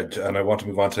 Reg. And I want to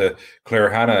move on to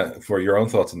Claire Hannah for your own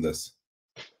thoughts on this.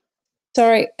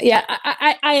 Sorry, yeah,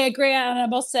 I agree, and I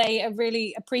must say I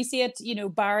really appreciate,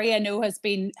 Barry, I know has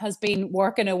been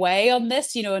working away on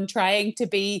this, and trying to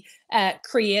be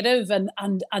creative and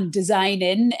design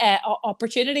in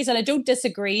opportunities, and I don't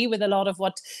disagree with a lot of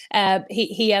what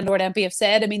he and Lord MP have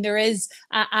said. I mean, there is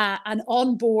an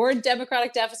on-board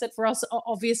democratic deficit for us.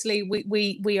 Obviously,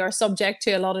 we are subject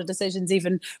to a lot of decisions,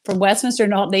 even from Westminster,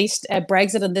 not least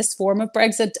Brexit and this form of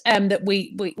Brexit, that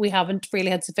we haven't really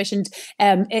had sufficient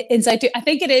insight to. I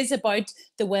think it is about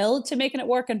the will to making it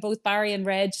work. And both Barry and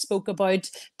Reg spoke about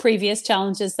previous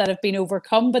challenges that have been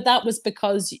overcome, but that was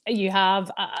because you have,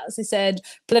 as I said,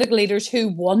 political leaders who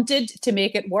wanted to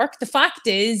make it work. The fact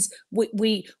is,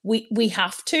 we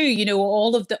have to, you know,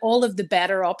 all of the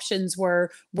better options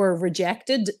were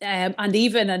rejected, and I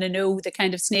know the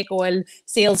kind of snake oil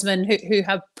salesmen who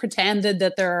have pretended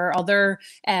that there are other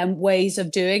ways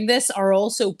of doing this are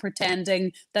also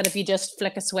pretending that if you just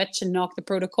flick a switch and knock the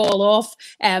protocol off,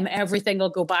 everything will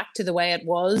go back to the way it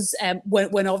was,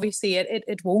 when obviously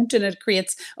it won't, and it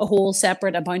creates a whole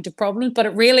separate amount of problems. But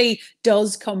it really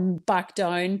does come back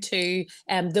down to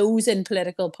those in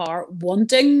political power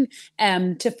wanting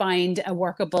to find a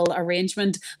workable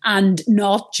arrangement and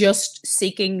not just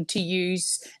seeking to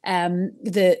use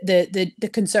the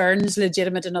concerns,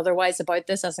 legitimate and otherwise, about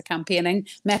this as a campaigning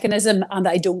mechanism. And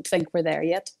I don't think we're there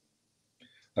yet.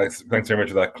 Thanks very much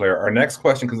for that, Claire. Our next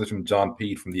question comes from John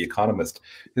Peet from The Economist.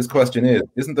 His question is,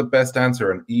 isn't the best answer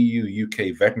an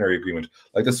EU-UK veterinary agreement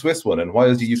like the Swiss one? And why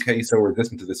is the UK so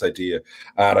resistant to this idea?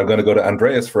 And I'm going to go to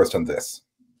Andreas first on this.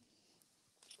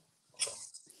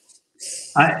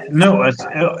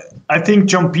 I think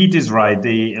John Peet is right.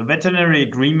 The veterinary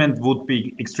agreement would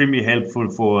be extremely helpful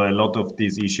for a lot of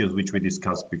these issues which we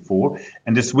discussed before.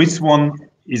 And the Swiss one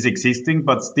is existing,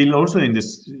 but still also in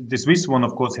this, the Swiss one,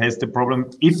 of course, has the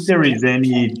problem. If there is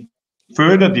any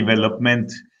further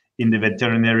development in the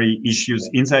veterinary issues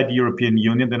inside the European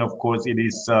Union, then of course it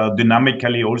is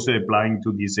dynamically also applying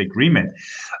to this agreement.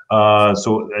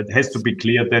 So it has to be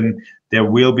clear then there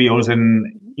will be also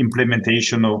an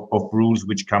implementation of rules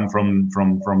which come from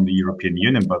the European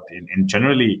Union, but in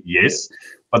generally, yes.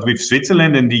 But with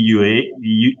Switzerland and the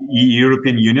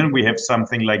European Union, we have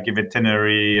something like a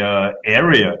veterinary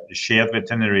area, a shared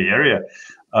veterinary area.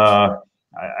 I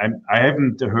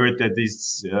haven't heard that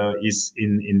this is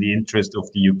in the interest of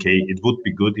the UK. It would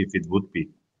be good if it would be.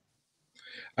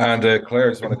 And Claire,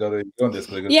 I just want to go to you on this.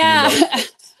 Yeah.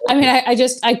 I mean,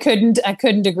 I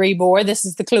couldn't agree more. This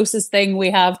is the closest thing we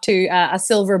have to a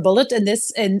silver bullet in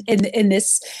this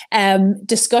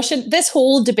discussion. This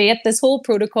whole debate, this whole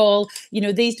protocol, you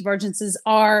know, these divergences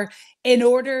are in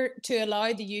order to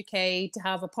allow the UK to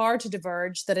have a power to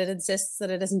diverge that it insists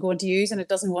that it isn't going to use and it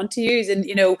doesn't want to use. And,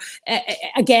 you know,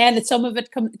 again, some of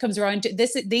it comes around to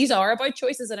this. These are about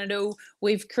choices. And I know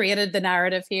we've created the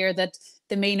narrative here that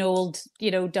the mean old, you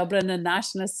know, Dublin and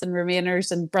nationalists and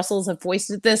Remainers and Brussels have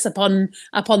foisted this upon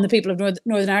the people of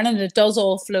Northern Ireland. And it does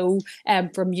all flow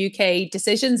from UK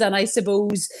decisions. And I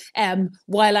suppose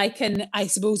while I can,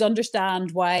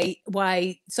 understand why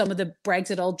some of the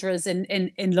Brexit ultras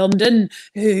in London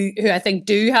who I think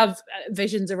do have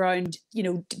visions around, you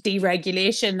know,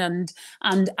 deregulation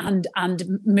and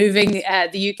moving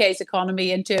the UK's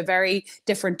economy into a very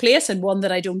different place, and one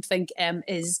that I don't think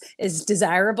is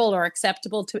desirable or acceptable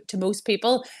to most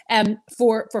people.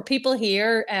 For people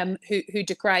here who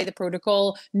decry the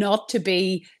protocol, not to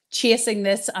be chasing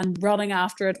this and running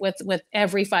after it with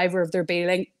every fibre of their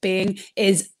being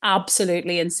is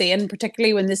absolutely insane,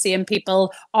 particularly when the same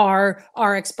people are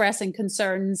expressing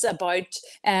concerns about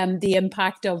the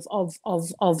impact of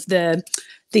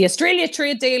the Australia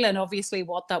trade deal, and obviously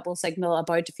what that will signal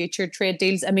about future trade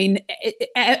deals. I mean,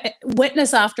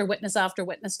 witness after witness after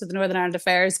witness to the Northern Ireland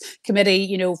Affairs Committee,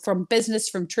 you know, from business,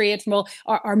 from trade, from all,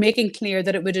 are making clear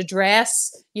that it would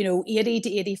address, you know, 80 to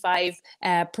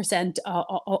 85%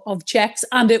 of checks,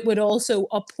 and it would also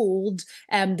uphold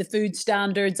the food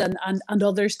standards and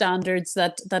other standards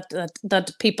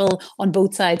that people on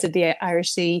both sides of the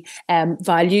Irish Sea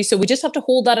value. So we just have to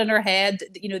hold that in our head.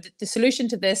 You know, the solution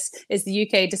to this is the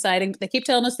UK deciding. They keep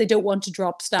telling us they don't want to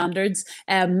drop standards,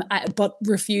 but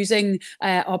refusing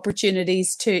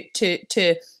opportunities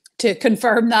to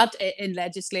confirm that in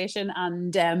legislation,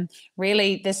 and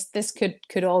really this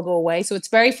could all go away. So it's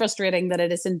very frustrating that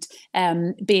it isn't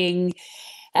being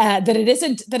that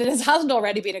it hasn't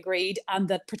already been agreed, and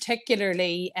that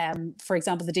particularly, for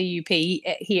example, the DUP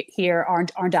here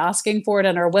aren't asking for it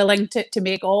and are willing to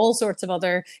make all sorts of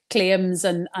other claims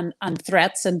and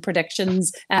threats and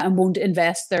predictions, and won't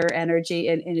invest their energy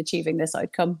in achieving this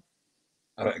outcome.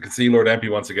 I can see Lord MP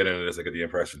wants to get in this. I get the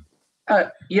impression.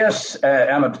 Yes,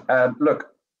 Emmet.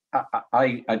 Look,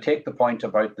 I take the point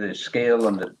about the scale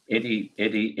and the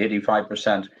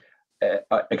 85%.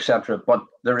 Etc. But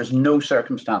there is no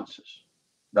circumstances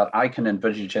that I can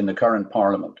envisage in the current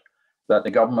Parliament that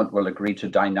the government will agree to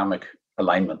dynamic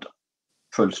alignment,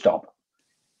 full stop.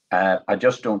 I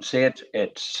just don't see it.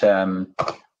 It's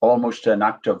almost an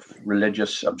act of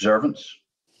religious observance.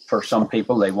 For some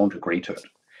people, they won't agree to it.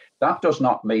 That does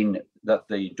not mean that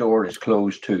the door is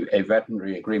closed to a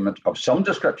veterinary agreement of some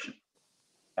description.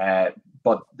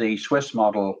 but the Swiss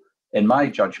model, in my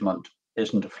judgment,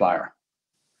 isn't a flyer.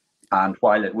 And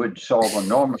while it would solve an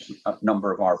enormous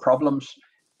number of our problems,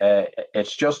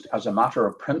 it's just as a matter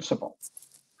of principle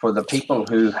for the people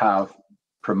who have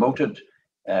promoted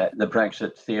the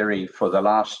Brexit theory for the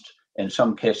last, in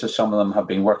some cases, some of them have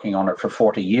been working on it for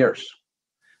 40 years.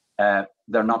 They're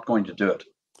not going to do it.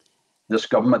 This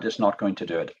government is not going to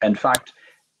do it. In fact,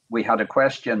 we had a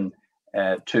question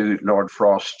to Lord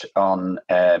Frost on,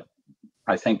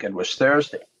 I think it was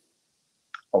Thursday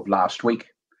of last week,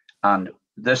 and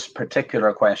this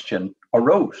particular question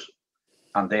arose,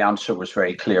 and the answer was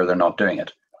very clear: they're not doing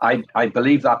it. I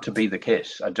believe that to be the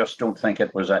case. I just don't think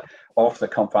it was a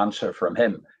off-the-cuff answer from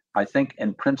him. I think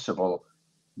in principle,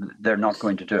 they're not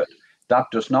going to do it. That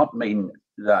does not mean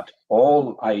that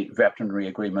all veterinary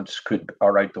agreements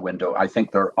are out the window. I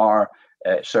think there are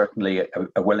certainly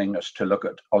a willingness to look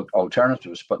at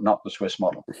alternatives, but not the Swiss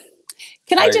model.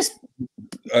 Can I just...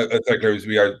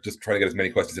 we are just trying to get as many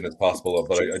questions in as possible,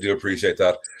 but I do appreciate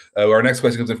that. Our next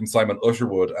question comes in from Simon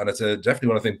Usherwood, and it's definitely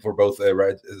one I think for both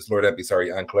Lord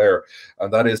MP, and Claire,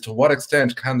 and that is: to what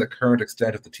extent can the current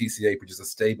extent of the TCA produce a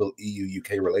stable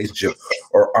EU-UK relationship,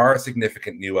 or are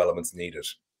significant new elements needed?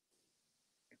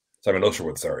 Simon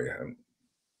Usherwood, sorry.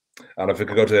 And if we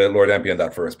could go to Lord MP on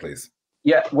that first, please.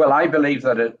 Yeah, well, I believe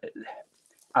that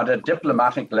at a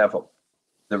diplomatic level,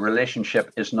 the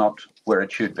relationship is not where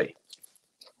it should be.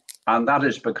 And that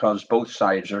is because both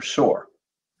sides are sore.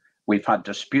 We've had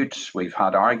disputes, we've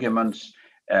had arguments,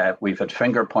 we've had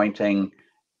finger pointing,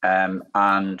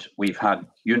 and we've had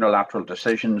unilateral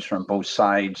decisions from both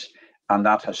sides, and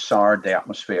that has soured the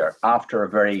atmosphere after a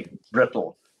very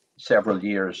brittle several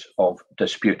years of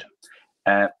dispute.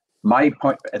 My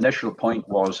initial point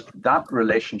was that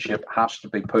relationship has to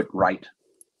be put right,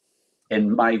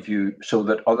 in my view, so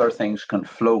that other things can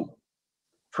flow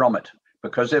from it.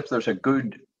 Because if there's a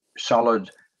good,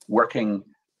 solid, working,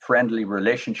 friendly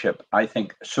relationship, I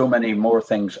think so many more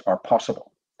things are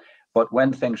possible. But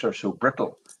when things are so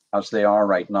brittle as they are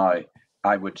right now,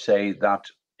 I would say that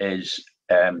is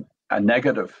a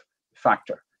negative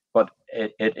factor. But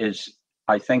it is,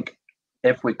 I think,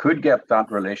 if we could get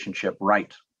that relationship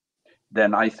right,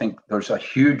 then I think there's a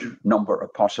huge number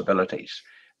of possibilities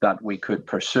that we could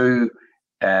pursue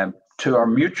to our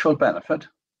mutual benefit,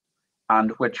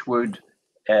 and which would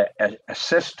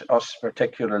assist us,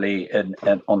 particularly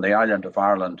on the island of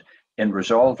Ireland, in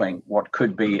resolving what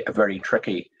could be a very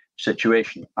tricky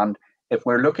situation. And if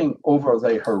we're looking over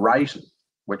the horizon,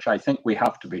 which I think we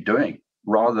have to be doing,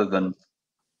 rather than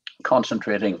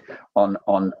concentrating on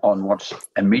what's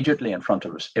immediately in front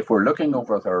of us, if we're looking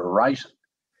over the horizon,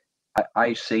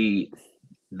 I see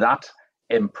that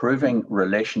improving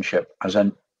relationship as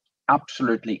an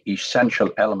absolutely essential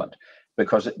element,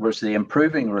 because it was the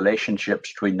improving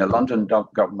relationships between the London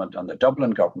government and the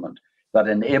Dublin government that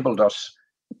enabled us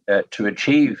to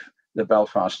achieve the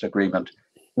Belfast Agreement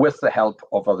with the help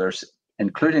of others,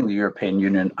 including the European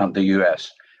Union and the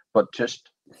US. But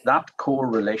just that core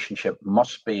relationship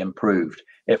must be improved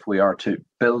if we are to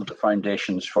build the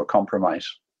foundations for compromise.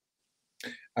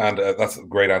 And that's a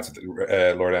great answer,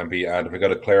 Lord MP. And if we go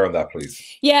to Claire on that,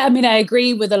 please. Yeah, I mean, I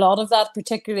agree with a lot of that,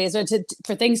 particularly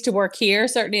for things to work here,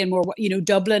 certainly, and more,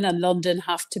 Dublin and London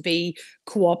have to be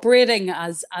cooperating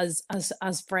as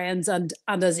friends and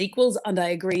as equals. And I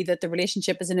agree that the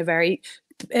relationship is in a very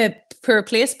poor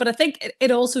place, but I think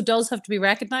it also does have to be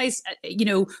recognised,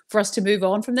 for us to move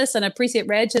on from this. And I appreciate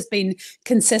Reg has been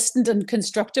consistent and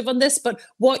constructive on this. But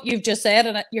what you've just said,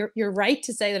 and you're right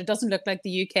to say that it doesn't look like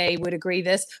the UK would agree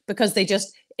this, because they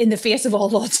just, in the face of all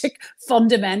logic,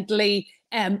 fundamentally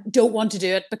don't want to do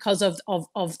it because of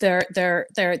their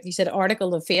you said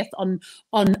article of faith on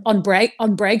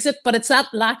Brexit. But it's that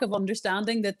lack of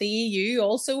understanding that the EU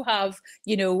also have,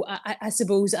 I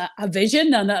suppose, a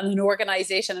vision and an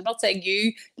organisation. I'm not saying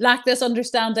you lack this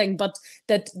understanding, but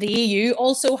that the EU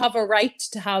also have a right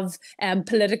to have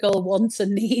political wants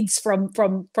and needs from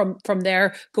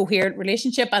their coherent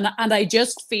relationship. And I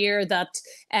just fear that,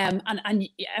 and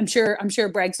I'm sure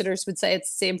Brexiters would say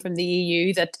it's the same from the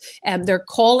EU, that they're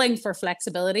calling for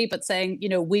flexibility, but saying,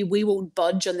 we won't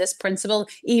budge on this principle,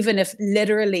 even if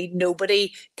literally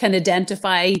nobody can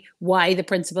identify why the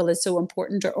principle is so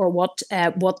important, or what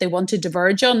they want to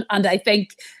diverge on. And I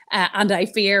think, and I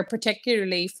fear,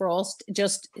 particularly Frost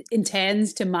just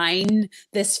intends to mine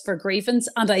this for grievance.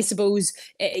 And I suppose,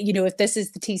 if this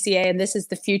is the TCA and this is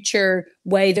the future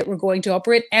way that we're going to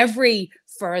operate, every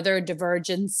further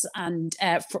divergence and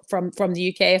from the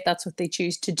UK, if that's what they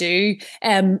choose to do,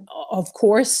 of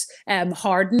course,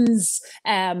 hardens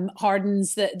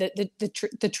the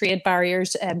trade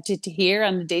barriers to here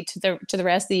and indeed to the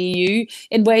rest of the EU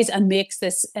in ways, and makes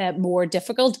this more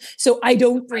difficult. So I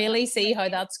don't really see how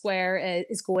that square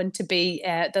is going to be,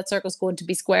 that circle's going to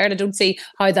be squared. I don't see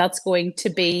how that's going to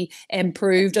be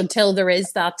improved until there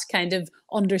is that kind of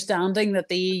understanding that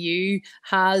the EU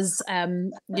has,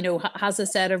 has a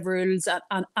set of rules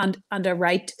and a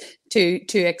right to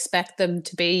expect them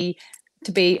to be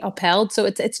upheld. So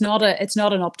it's not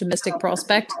an optimistic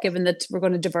prospect, given that we're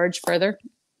going to diverge further.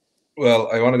 Well,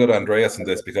 I want to go to Andreas in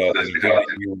this, because he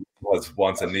has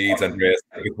wants and needs. Andreas,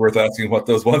 I think it's worth asking what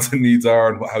those wants and needs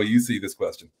are and how you see this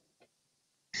question.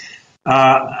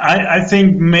 I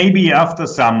think maybe after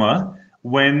summer,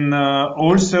 when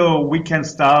also we can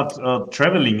start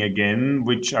traveling again,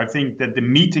 which I think that the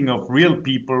meeting of real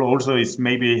people also is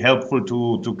maybe helpful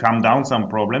to calm down some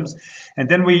problems. And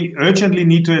then we urgently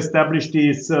need to establish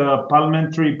this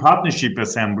parliamentary partnership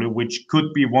assembly, which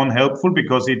could be one helpful,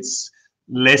 because it's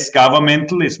less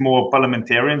governmental, it's more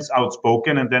parliamentarians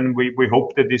outspoken, and then we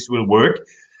hope that this will work.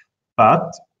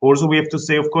 But also we have to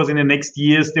say, of course, in the next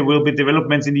years, there will be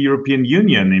developments in the European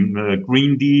Union, in the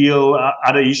Green Deal,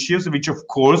 other issues, which of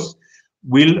course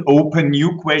will open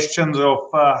new questions of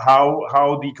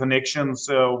how the connections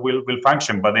will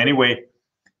function. But anyway,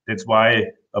 that's why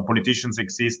politicians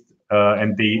exist,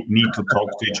 and they need to talk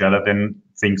to each other, then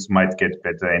things might get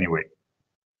better anyway.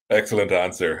 Excellent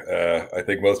answer. I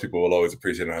think most people will always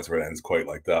appreciate an answer that ends quite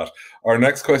like that. Our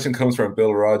next question comes from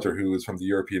Bill Roger, who is from the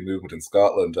European Movement in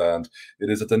Scotland, and it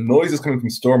is that the noises coming from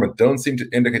Stormont don't seem to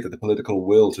indicate that the political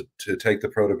will to make the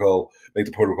protocol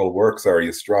work,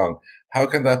 is strong. How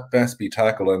can that best be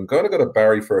tackled? I'm going to go to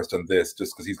Barry first on this,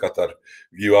 just because he's got that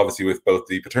view, obviously, with both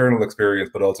the paternal experience,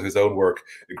 but also his own work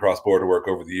in cross-border work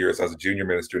over the years as a junior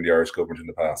minister in the Irish government in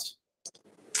the past.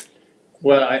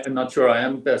 Well, I'm not sure I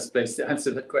am best placed to answer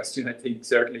that question. I think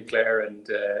certainly Claire and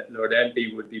Lord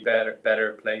EMPEY would be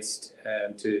better placed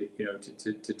to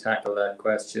tackle that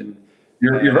question.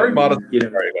 You're very modest.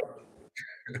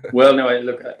 Well, no,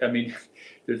 I mean,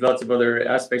 there's lots of other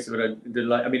aspects of it.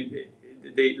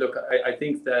 I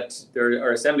think that there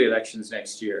are assembly elections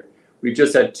next year. We've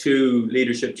just had 2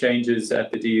 leadership changes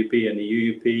at the DUP and the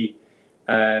UUP.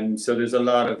 So there's a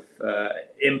lot of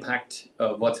impact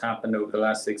of what's happened over the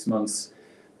last 6 months,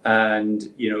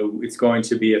 and it's going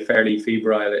to be a fairly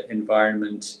febrile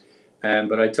environment.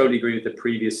 But I totally agree with the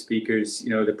previous speakers.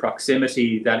 The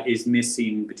proximity that is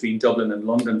missing between Dublin and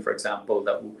London, for example.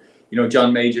 That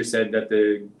John Major said that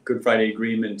the Good Friday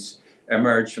Agreement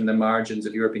emerged from the margins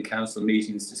of European Council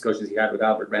meetings, discussions he had with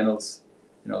Albert Reynolds.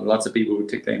 Lots of people would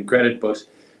take claim credit, but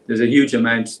there's a huge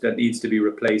amount that needs to be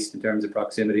replaced in terms of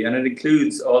proximity, and it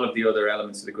includes all of the other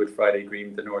elements of the Good Friday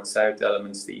Agreement, the North-South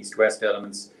elements, the East-West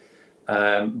elements.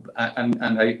 And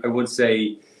I would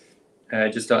say,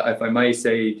 just if I might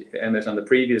say, Emmet, on the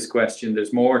previous question,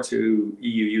 there's more to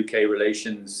EU-UK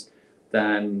relations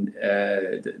than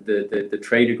the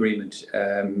trade agreement.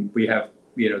 We have,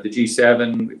 the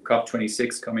G7, we've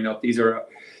COP26 coming up. These are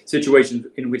situations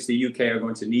in which the UK are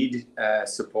going to need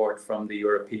support from the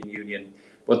European Union.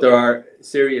 But there are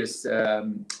serious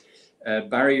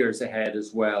barriers ahead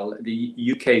as well. The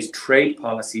UK's trade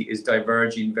policy is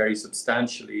diverging very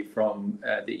substantially from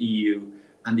the EU,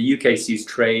 and the UK sees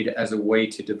trade as a way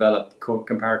to develop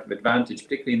comparative advantage,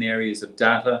 particularly in the areas of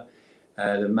data,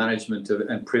 the management of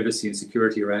and privacy and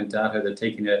security around data. They're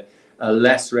taking a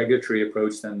less regulatory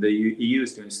approach than the EU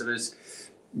is doing. So there's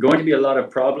going to be a lot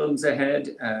of problems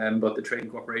ahead, but the Trade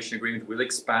and Cooperation Agreement will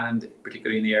expand,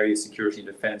 particularly in the area of security and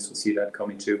defence. We'll see that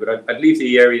coming too. But I'd leave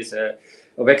the areas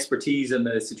of expertise and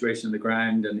the situation on the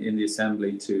ground and in the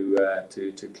Assembly to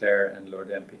Claire and Lord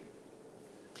EMPEY.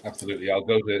 Absolutely. I'll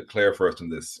go to Claire first on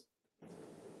this.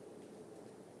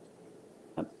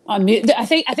 I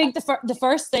think the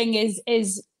first thing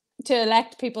is to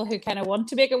elect people who kind of want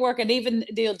to make it work, and even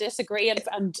they'll disagree,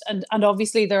 and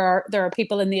obviously there are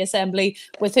people in the Assembly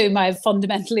with whom I have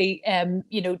fundamentally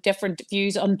different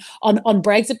views on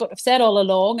Brexit, but I've said all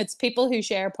along it's people who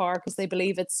share power because they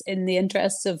believe it's in the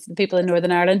interests of the people in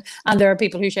Northern Ireland, and there are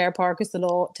people who share power because the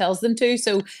law tells them to.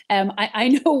 So I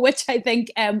know which I think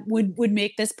would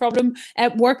make this problem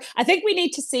work. I think we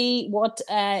need to see what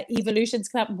evolutions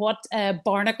can happen, what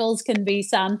barnacles can be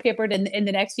sandpapered in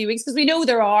the next few weeks, because we know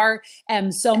there are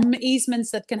are some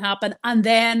easements that can happen, and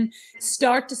then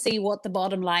start to see what the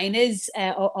bottom line is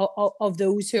of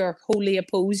those who are wholly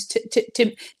opposed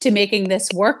to making this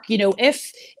work. You know,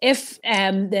 if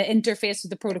the interface with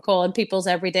the protocol in people's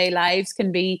everyday lives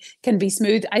can be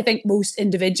smooth, I think most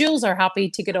individuals are happy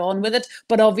to get on with it.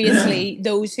 But obviously,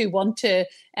 those who want to,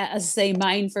 as I say,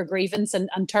 mine for grievance and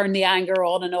turn the anger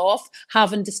on and off,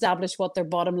 haven't established what their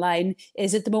bottom line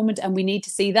is at the moment, and we need to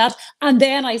see that. And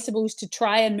then I suppose to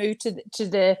try and move to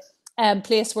the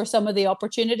place where some of the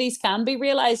opportunities can be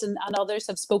realised, and others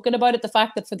have spoken about it. The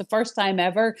fact that for the first time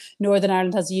ever, Northern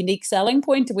Ireland has a unique selling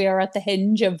point. We are at the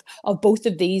hinge of both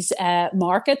of these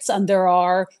markets, and there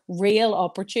are real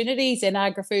opportunities in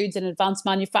agri-foods and advanced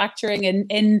manufacturing,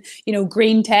 in you know,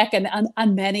 green tech and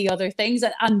many other things.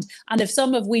 And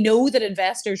if we know that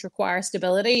investors require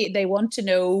stability, they want to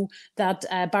know that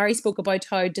Barry spoke about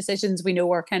how decisions we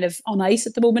know are kind of on ice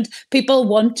at the moment. People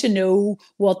want to know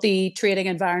what the trading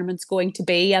environment's going to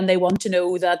be, and they want to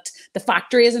know that the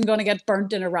factory isn't going to get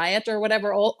burnt in a riot or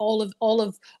whatever. All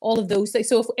of those things.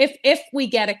 So if we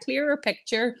get a clearer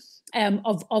picture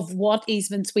of what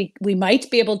easements we might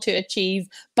be able to achieve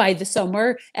by the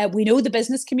summer, we know the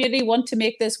business community want to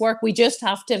make this work. We just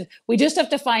have to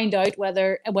find out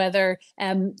whether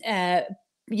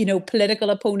you know, political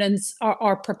opponents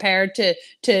are prepared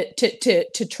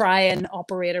to try and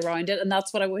operate around it. And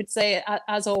that's what I would say,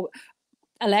 as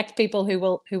elect people who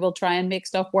will try and make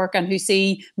stuff work and who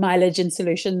see mileage in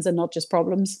solutions and not just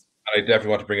problems. And I definitely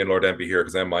want to bring in Lord Empey here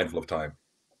because I'm mindful of time.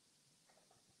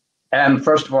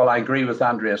 First of all, I agree with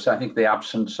Andreas. I think the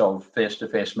absence of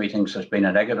face-to-face meetings has been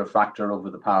a negative factor over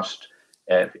the past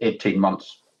 18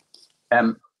 months.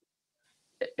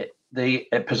 The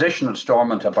position of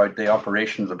Stormont about the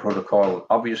operation of the protocol,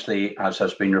 obviously, as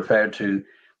has been referred to,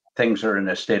 things are in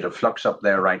a state of flux up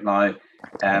there right now.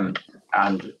 And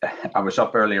I was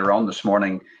up earlier on this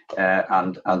morning,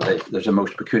 and there's a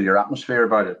most peculiar atmosphere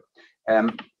about it.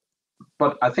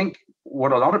 But I think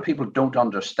what a lot of people don't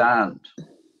understand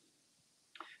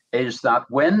is that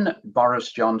when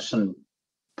Boris Johnson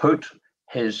put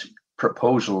his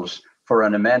proposals for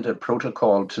an amended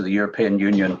protocol to the European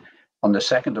Union on the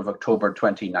 2nd of October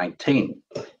 2019,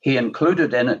 he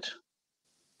included in it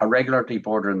a regulatory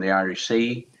border in the Irish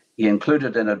Sea. He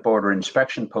included in it border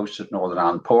inspection posts at Northern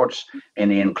Ireland ports,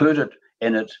 and he included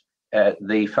in it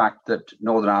the fact that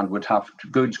Northern Ireland would have to,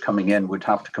 goods coming in would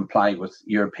have to comply with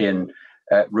European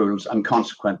rules and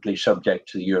consequently subject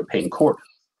to the European Court.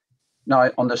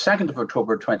 Now, on the 2nd of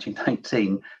October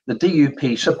 2019, the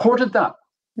DUP supported that.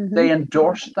 Mm-hmm. They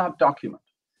endorsed that document.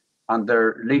 And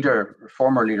their leader,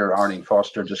 former leader Arlene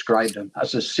Foster, described it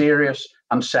as a serious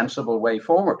and sensible way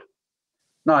forward.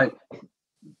 Now,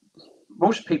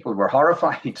 most people were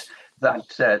horrified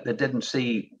that they didn't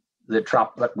see the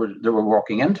trap that they were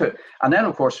walking into. And then,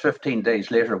 of course, 15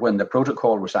 days later, when the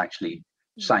protocol was actually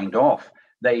signed off,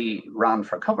 they ran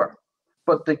for cover.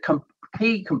 But the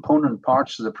key component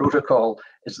parts of the protocol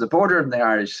is the border in the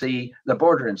Irish Sea, the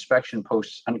border inspection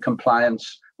posts, and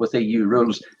compliance with EU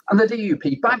rules. And the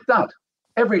DUP backed that,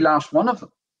 every last one of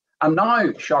them. And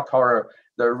now, shock horror,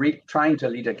 they're trying to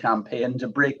lead a campaign to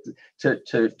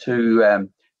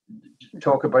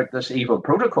talk about this evil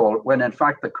protocol, when in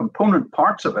fact the component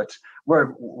parts of it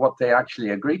were what they actually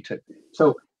agreed to.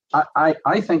 So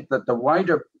I think that the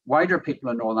wider people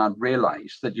in Northern Ireland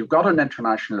realise that you've got an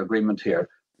international agreement here.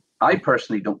 I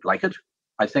personally don't like it.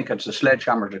 I think it's a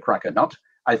sledgehammer to crack a nut.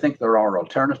 I think there are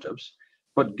alternatives.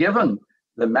 But given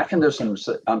the mechanisms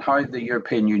and how the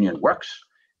European Union works,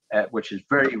 which is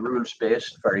very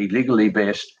rules-based, very legally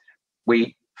based,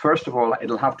 first of all,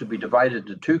 it'll have to be divided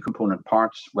into two component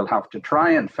parts. We'll have to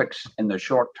try and fix in the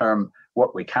short term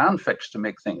what we can fix to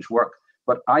make things work.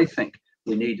 But I think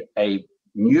we need a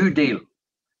new deal,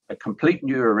 a complete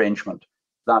new arrangement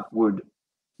that would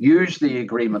use the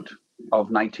agreement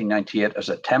of 1998 as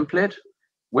a template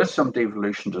with some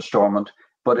devolution to Stormont,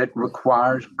 but it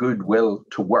requires goodwill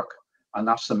to work. And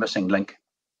that's the missing link.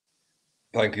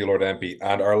 Thank you, Lord Empey.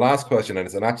 And our last question, and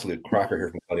it's an absolute cracker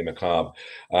here from Connie McCobb,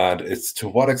 and it's: to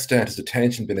what extent has the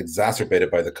tension been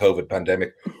exacerbated by the COVID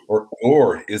pandemic,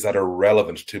 or is that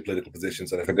irrelevant to political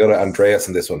positions? And if I go to Andreas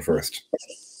on this one first.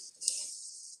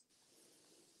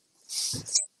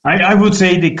 I would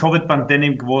say the COVID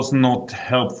pandemic was not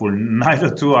helpful, neither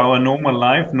to our normal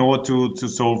life nor to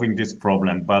solving this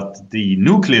problem. But the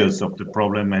nucleus of the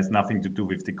problem has nothing to do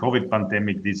with the COVID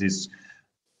pandemic. This is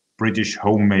British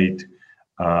homemade.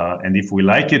 And if we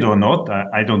like it or not,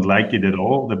 I don't like it at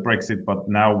all, the Brexit, but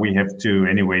now we have to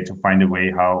anyway to find a way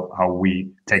how we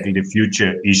tackle the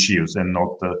future issues and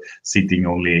not sitting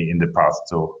only in the past.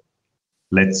 So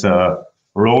let's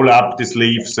roll up the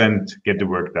sleeves and get the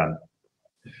work done.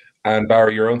 And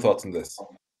Barry, your own thoughts on this?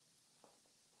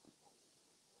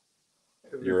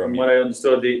 From what I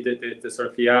understood, the sort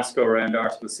of fiasco around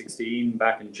Article 16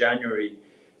 back in January,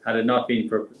 had it not been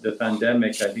for the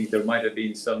pandemic, I think there might have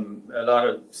been a lot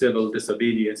of civil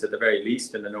disobedience at the very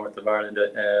least in the north of Ireland.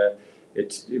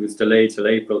 It was delayed till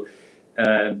April.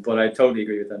 But I totally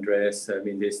agree with Andreas. I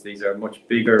mean, these are much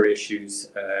bigger issues.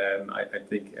 I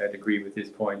think I'd agree with his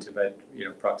point about, you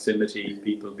know, proximity,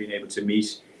 people being able to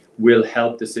meet will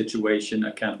help the situation.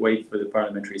 I can't wait for the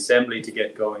Parliamentary Assembly to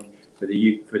get going, for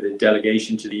the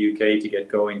delegation to the UK to get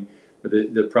going, for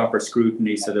the proper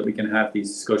scrutiny so that we can have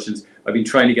these discussions. I've been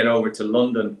trying to get over to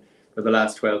London for the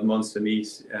last 12 months to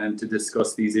meet and to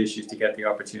discuss these issues, to get the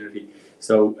opportunity.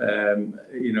 So,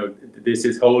 you know, this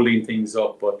is holding things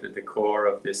up, but at the core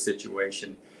of this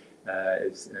situation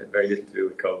is very little to do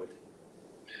with COVID.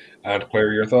 And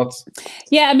Claire, your thoughts?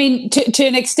 Yeah, I mean, to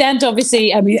an extent,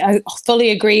 obviously, I mean, I fully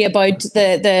agree about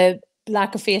the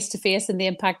lack of face-to-face and the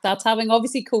impact that's having.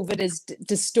 Obviously, COVID is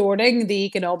distorting the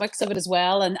economics of it as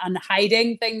well, and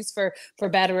hiding things for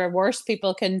better or worse.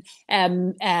 People can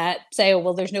say, oh,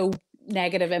 well, there's no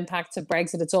negative impacts of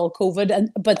Brexit, it's all COVID.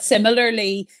 But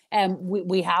similarly,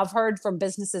 we have heard from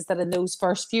businesses that in those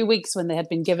first few weeks, when they had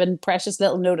been given precious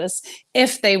little notice,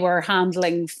 if they were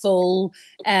handling full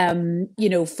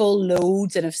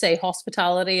loads, and if, say,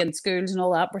 hospitality and schools and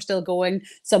all that were still going,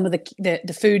 some of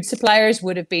the food suppliers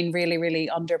would have been really, really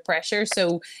under pressure.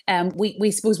 So we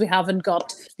suppose we haven't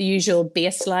got the usual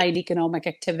baseline economic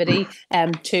activity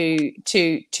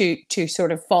to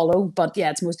sort of follow. But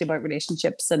yeah, it's mostly about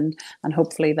relationships and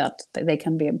hopefully that they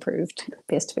can be improved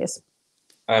face to face.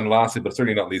 And lastly, but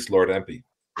certainly not least, Lord MP.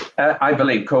 I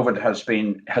believe COVID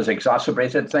has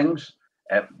exacerbated things.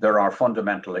 There are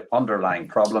fundamental underlying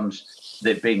problems.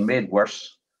 They've been made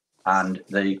worse, and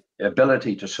the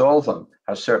ability to solve them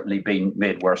has certainly been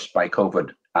made worse by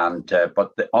COVID.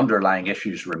 But the underlying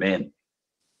issues remain.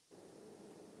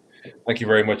 Thank you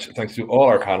very much. Thanks to all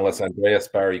our panelists, Andreas,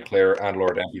 Barry, Claire, and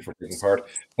Lord MP, for taking part.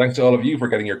 Thanks to all of you for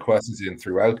getting your questions in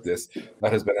throughout this.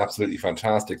 That has been absolutely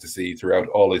fantastic to see throughout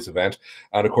all this event.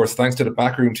 And of course, thanks to the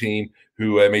backroom team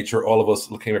who made sure all of us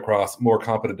came across more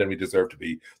competent than we deserve to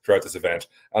be throughout this event.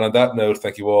 And on that note,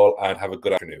 thank you all and have a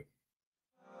good afternoon.